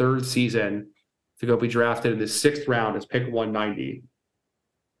 After his third season to go be drafted in the 6th round as pick 190.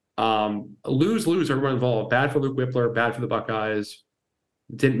 Lose everyone involved. Bad for Luke Whippler, bad for the Buckeyes.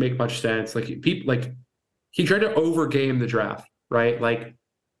 Didn't make much sense. Like, he tried to overgame the draft, right? Like,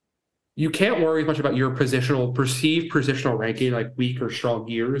 you can't worry much about your perceived positional ranking, like weak or strong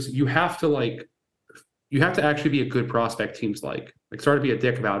years. You have to actually be a good prospect, teams like. Sorry to be a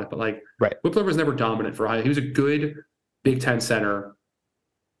dick about it, but, like, right. Whippler was never dominant for high. He was a good Big Ten center,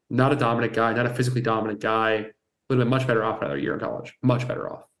 not a dominant guy, not a physically dominant guy. Would have been much better off another year in college. Much better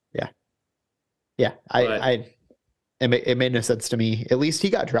off. Yeah. It made no sense to me. At least he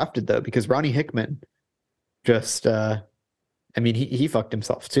got drafted, though, because Ronnie Hickman just, he fucked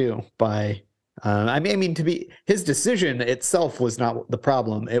himself too by, his decision itself was not the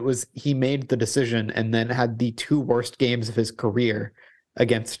problem. It was he made the decision and then had the 2 worst games of his career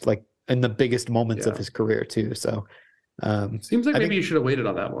against, like, in the biggest moments of his career too. So seems like maybe you should have waited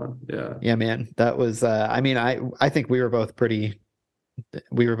on that one. Yeah, man. That was, I think we were both pretty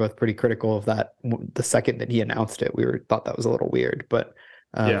critical of that. The second that he announced it, thought that was a little weird, but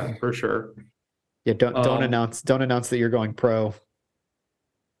for sure. Yeah. Don't announce that you're going pro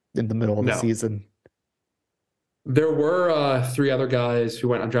in the middle of the season. There were 3 other guys who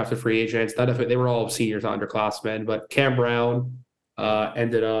went undrafted free agents. They were all seniors, not underclassmen, but Cam Brown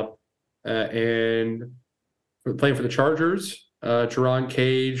ended up and playing for the Chargers. Jerron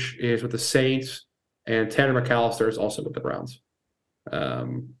Cage is with the Saints, and Tanner McAllister is also with the Browns.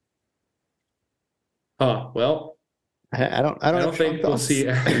 Well, I don't think we'll see.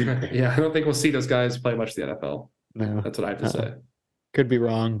 I don't think we'll see those guys play much in the NFL. No, that's what I have to say. Could be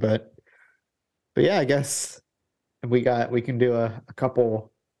wrong, but yeah, I guess we can do a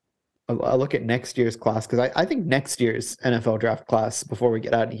look at next year's class, because I think next year's NFL draft class, before we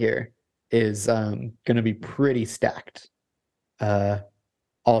get out of here, is going to be pretty stacked,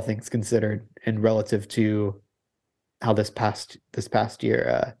 all things considered, and relative to how this past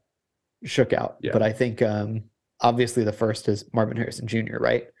year shook out. Yeah. But I think obviously the first is Marvin Harrison Jr.,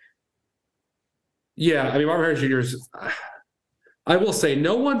 right? Yeah, Marvin Harrison Jr. is, I will say,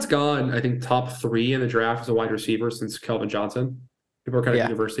 no one's gone, I think, top 3 in the draft as a wide receiver since Kelvin Johnson. People are kind of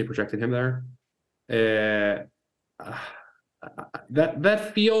universally projecting him there.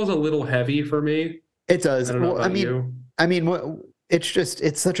 That feels a little heavy for me. It does.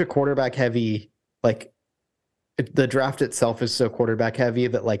 It's such a quarterback heavy, like, the draft itself is so quarterback heavy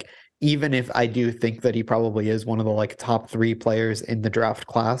that, like, even if I do think that he probably is one of the, like, top 3 players in the draft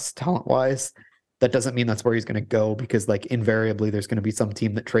class talent wise, that doesn't mean that's where he's going to go, because, like, invariably there's going to be some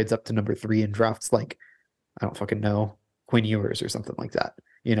team that trades up to number 3 and drafts, like, I don't fucking know, Quinn Ewers or something like that.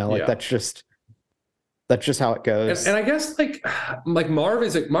 That's just how it goes. And I guess like Marv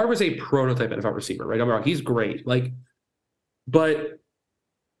is a prototype NFL receiver, right? I'm wrong. He's great. Like, but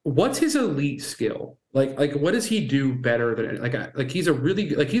what's his elite skill? Like what does he do better than he's really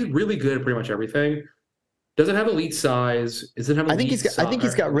good at pretty much everything. Doesn't have elite size. Doesn't have elite. I think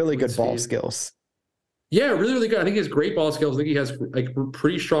he's got really good ball speed. skills. Yeah, really, really good. I think he has great ball skills. I think he has like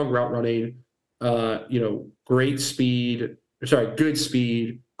pretty strong route running. Great speed. Sorry, good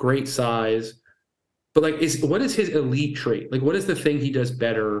speed, great size. But like, what is his elite trait? Like, what is the thing he does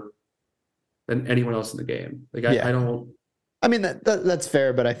better than anyone else in the game? Like, I don't. I mean that's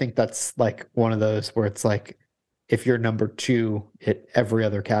fair, but I think that's like one of those where it's like, if you're number 2 at every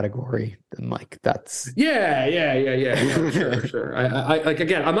other category, then like that's Yeah. Sure. I like,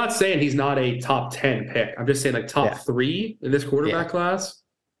 again, I'm not saying he's not a top 10 pick. I'm just saying like top 3 in this quarterback class.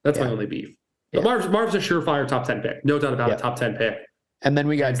 That's my only beef. But Marv's a surefire top 10 pick, no doubt about it. Top 10 pick. And then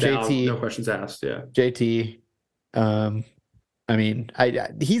we got JT. No questions asked. Yeah, JT. I mean,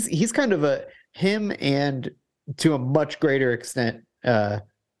 he's kind of him, and to a much greater extent,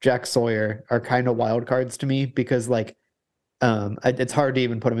 Jack Sawyer are kind of wild cards to me, because like it's hard to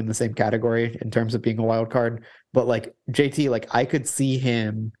even put him in the same category in terms of being a wild card. But like JT, like I could see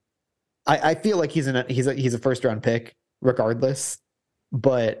him. I feel like he's a first round pick regardless,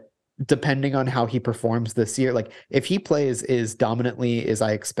 but depending on how he performs this year, like if he plays as dominantly as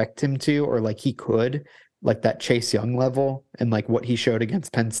I expect him to, or like he could, like that Chase Young level and like what he showed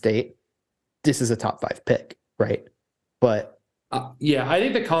against Penn State, this is a top 5 pick, right? But I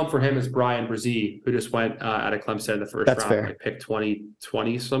think the comp for him is Brian Brzee, who just went out of Clemson in the first round, fair. like pick 20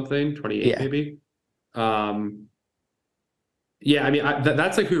 something, 28 maybe. I mean,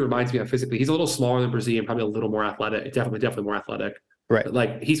 that's like who he reminds me of physically. He's a little smaller than Brzee and probably a little more athletic. Definitely more athletic. Right. But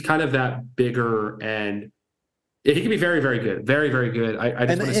like he's kind of that bigger, and he can be very, very good. Very, very good. I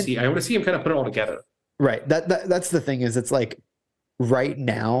want to see him kind of put it all together. Right. That's the thing, is it's like right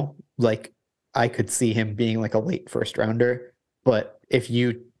now, like I could see him being like a late first rounder. But if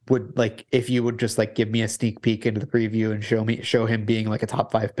you would just like give me a sneak peek into the preview and show him being like a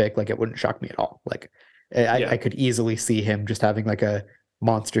top 5 pick, like it wouldn't shock me at all. Like I could easily see him just having like a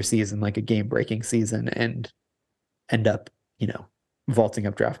monster season, like a game breaking season, and end up, vaulting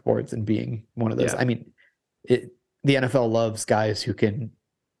up draft boards and being one of those. I mean, the NFL loves guys who can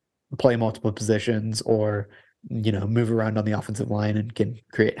play multiple positions, or move around on the offensive line and can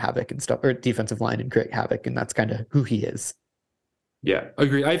create havoc and stuff, or defensive line and create havoc, and that's kind of who he is. Yeah,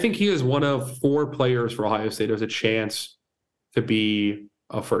 agree. I think he is one of 4 players for Ohio State who has a chance to be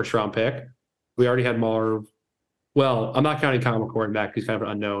a first round pick. We already had Marv. Well, I'm not counting Kyle McCord back. He's kind of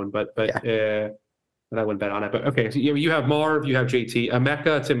an unknown, but I wouldn't bet on it. But okay, so you have Marv, you have JT.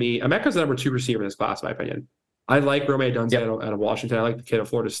 Emeka, to me, Emeka's the number 2 receiver in this class, in my opinion. I like Rome Odunze out of Washington. I like the kid at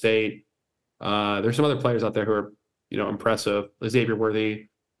Florida State. There's some other players out there who are, impressive. Xavier Worthy.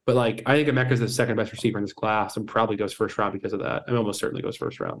 But like, I think Emeka's the second best receiver in this class, and probably goes first round because of that. I mean, almost certainly goes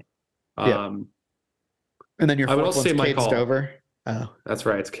first round. And then I would also say Mike Hall. Stover. Oh, that's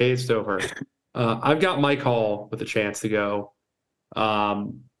right. It's Cade Stover. I've got Mike Hall with a chance to go.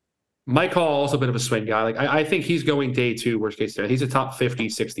 Mike Hall, also a bit of a swing guy. Like I think he's going day 2, worst case scenario. He's a top 50,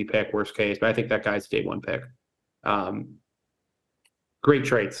 60 pick, worst case, but I think that guy's a day 1 pick. Great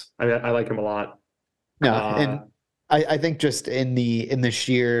traits. I like him a lot. No, and I think just in the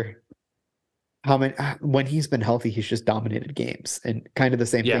sheer when he's been healthy, he's just dominated games, and kind of the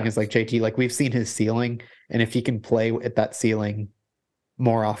same thing as like JT. Like we've seen his ceiling, and if he can play at that ceiling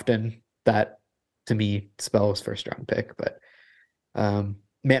more often, that to me spells first round pick. But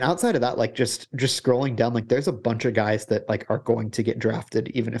man, outside of that, like just scrolling down, like there's a bunch of guys that like are going to get drafted,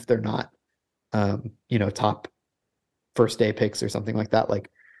 even if they're not top first day picks or something like that. Like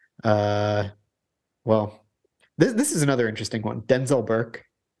this is another interesting one, Denzel Burke,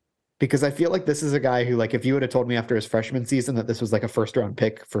 because I feel like this is a guy who, like, if you would have told me after his freshman season that this was like a first round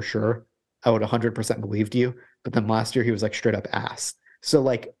pick for sure, I would 100% believed you. But then last year he was like straight up ass. So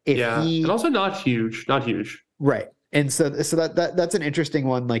like and also not huge. Right. And so that's an interesting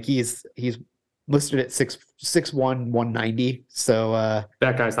one. Like he's listed at 6'1", 190. So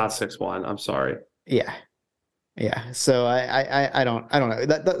that guy's not 6'1". I'm sorry. Yeah. So I don't know.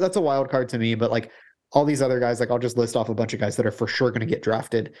 That's a wild card to me, but like all these other guys, like I'll just list off a bunch of guys that are for sure going to get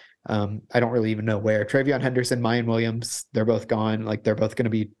drafted. I don't really even know where. Travion Henderson, Mayan Williams, they're both gone. Like they're both going to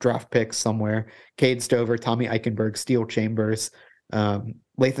be draft picks somewhere. Cade Stover, Tommy Eichenberg, Steele Chambers, Lathan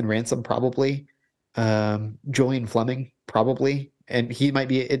Ransom, probably. Julian Fleming, probably. And he might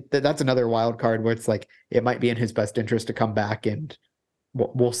be, that's another wild card where it's like, it might be in his best interest to come back, and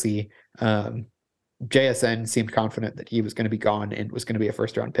we'll see. JSN seemed confident that he was going to be gone and was going to be a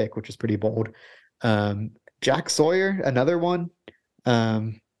first round pick, which is pretty bold. Jack Sawyer, another one.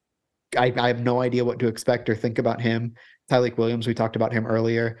 I have no idea what to expect or think about him. Tyreek Williams, we talked about him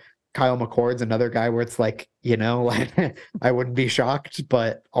earlier. Kyle McCord's another guy where it's like, like I wouldn't be shocked,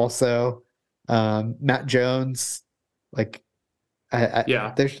 but also Matt Jones, like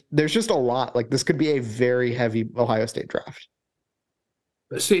there's just a lot. Like this could be a very heavy Ohio State draft.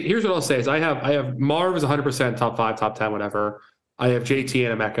 See, here's what I'll say: is I have Marv is 100% top 5, top 10, whatever. I have JT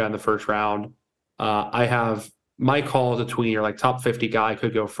and Emeka in the first round. I have Mike Hall as a tweener, like top 50 guy,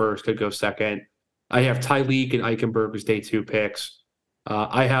 could go first, could go second. I have Tyreek and Eichenberg as day 2 picks.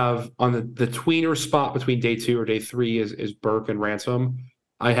 I have on the tweener spot between day 2 or day 3 is Burke and Ransom.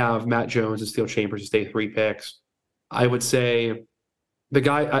 I have Matt Jones and Steele Chambers as day 3 picks. I would say the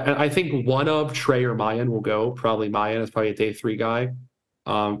guy, I think one of Trey or Mayan will go. Probably Mayan is probably a day 3 guy.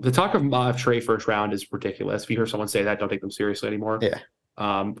 The talk of Trey first round is ridiculous. If you hear someone say that, don't take them seriously anymore. Yeah.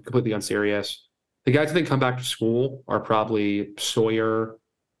 Completely unserious. The guys that think come back to school are probably Sawyer,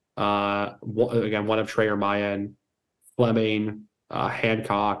 again, one of Trey or Mayan, Fleming,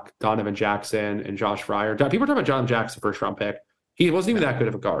 Hancock, Donovan Jackson, and Josh Fryer. People are talking about John Jackson first round pick. He wasn't even that good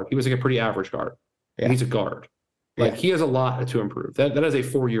of a guard. He was like a pretty average guard. Yeah. And he's a guard. Like he has a lot to improve. That is a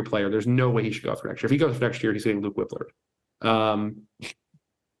 4-year player. There's no way he should go for next year. If he goes for next year, he's getting Luke Whippler.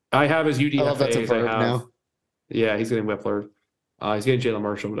 I have his UDFAs. Oh, that's a verb now. Yeah, he's getting Whippler. He's getting Jalen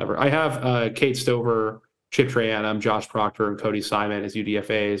Marshall, whatever. I have Kate Stover, Chip Trayanum, Josh Proctor, and Cody Simon as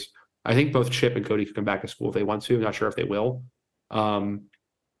UDFAs. I think both Chip and Cody could come back to school if they want to. I'm not sure if they will. I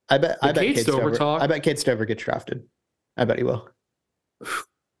bet Kate Stover gets drafted. I bet he will. A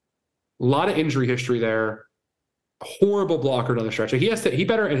lot of injury history there. Horrible blocker down the stretch. He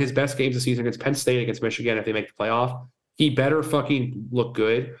better in his best games of the season against Penn State, against Michigan, if they make the playoff. He better fucking look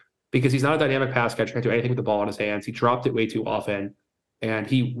good because he's not a dynamic pass catcher. Can't do anything with the ball in his hands. He dropped it way too often, and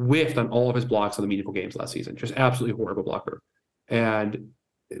he whiffed on all of his blocks in the meaningful games last season. Just absolutely horrible blocker. And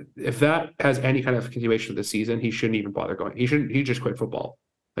if that has any kind of continuation of the season, he shouldn't even bother going. He just quit football.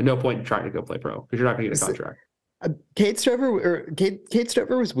 At no point in trying to go play pro because you're not going to get a contract. Kate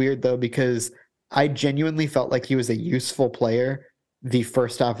Stover was weird though because I genuinely felt like he was a useful player the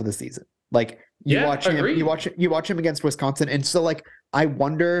first half of the season. Like you watch him against Wisconsin, and so like I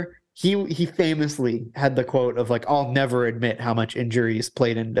wonder he famously had the quote of like I'll never admit how much injuries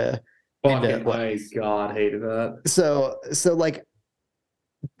played into. My God, hated that. So like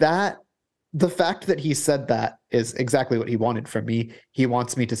that. The fact that he said that is exactly what he wanted from me. He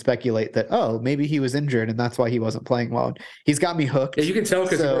wants me to speculate that, maybe he was injured and that's why he wasn't playing well. He's got me hooked. Yeah, you can tell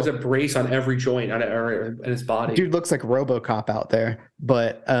because there's a brace on every joint in his body. Dude looks like RoboCop out there.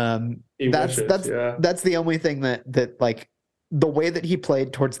 But that's the only thing that like the way that he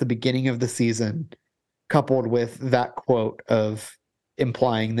played towards the beginning of the season, coupled with that quote of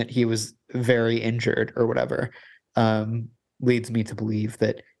implying that he was very injured or whatever, leads me to believe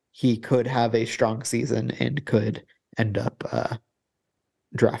that he could have a strong season and could end up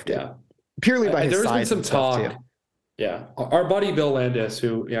drafted purely by his size. There's been some talk. Yeah. Our buddy Bill Landis,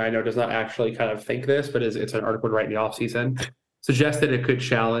 who I know does not actually kind of think this, but it's an article right in the offseason, suggested it could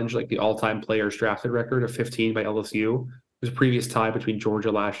challenge like the all-time players drafted record of 15 by LSU. It was a previous tie between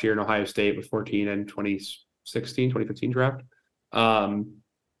Georgia last year and Ohio State with 14 and 2015 draft. I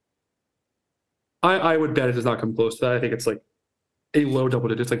would bet it does not come close to that. I think it's like a low double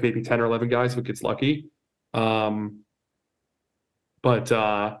digits, like maybe 10 or 11 guys if it gets lucky. But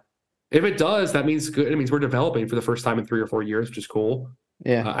if it does, that means good. It means we're developing for the first time in 3 or 4 years, which is cool.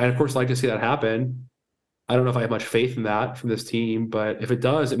 Yeah. I, of course, like to see that happen. I don't know if I have much faith in that from this team, but if it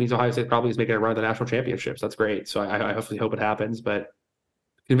does, it means Ohio State probably is making a run at the national championships. That's great. So I hopefully hope it happens, but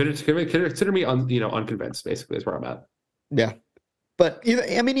consider me unconvinced, basically, is where I'm at. Yeah. But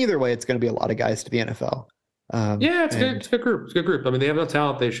either way, it's going to be a lot of guys to the NFL. It's a good group. It's a good group. I mean, they have enough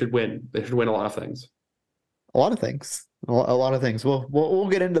talent. They should win. They should win a lot of things. A lot of things. We'll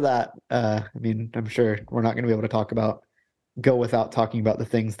get into that. I mean, I'm sure we're not going to be able to go without talking about the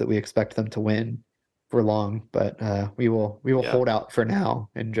things that we expect them to win for long, but we will hold out for now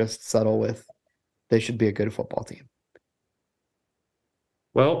and just settle with they should be a good football team.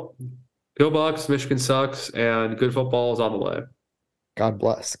 Well, go Bucks. Michigan sucks, and good football is on the way. God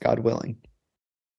bless. God willing.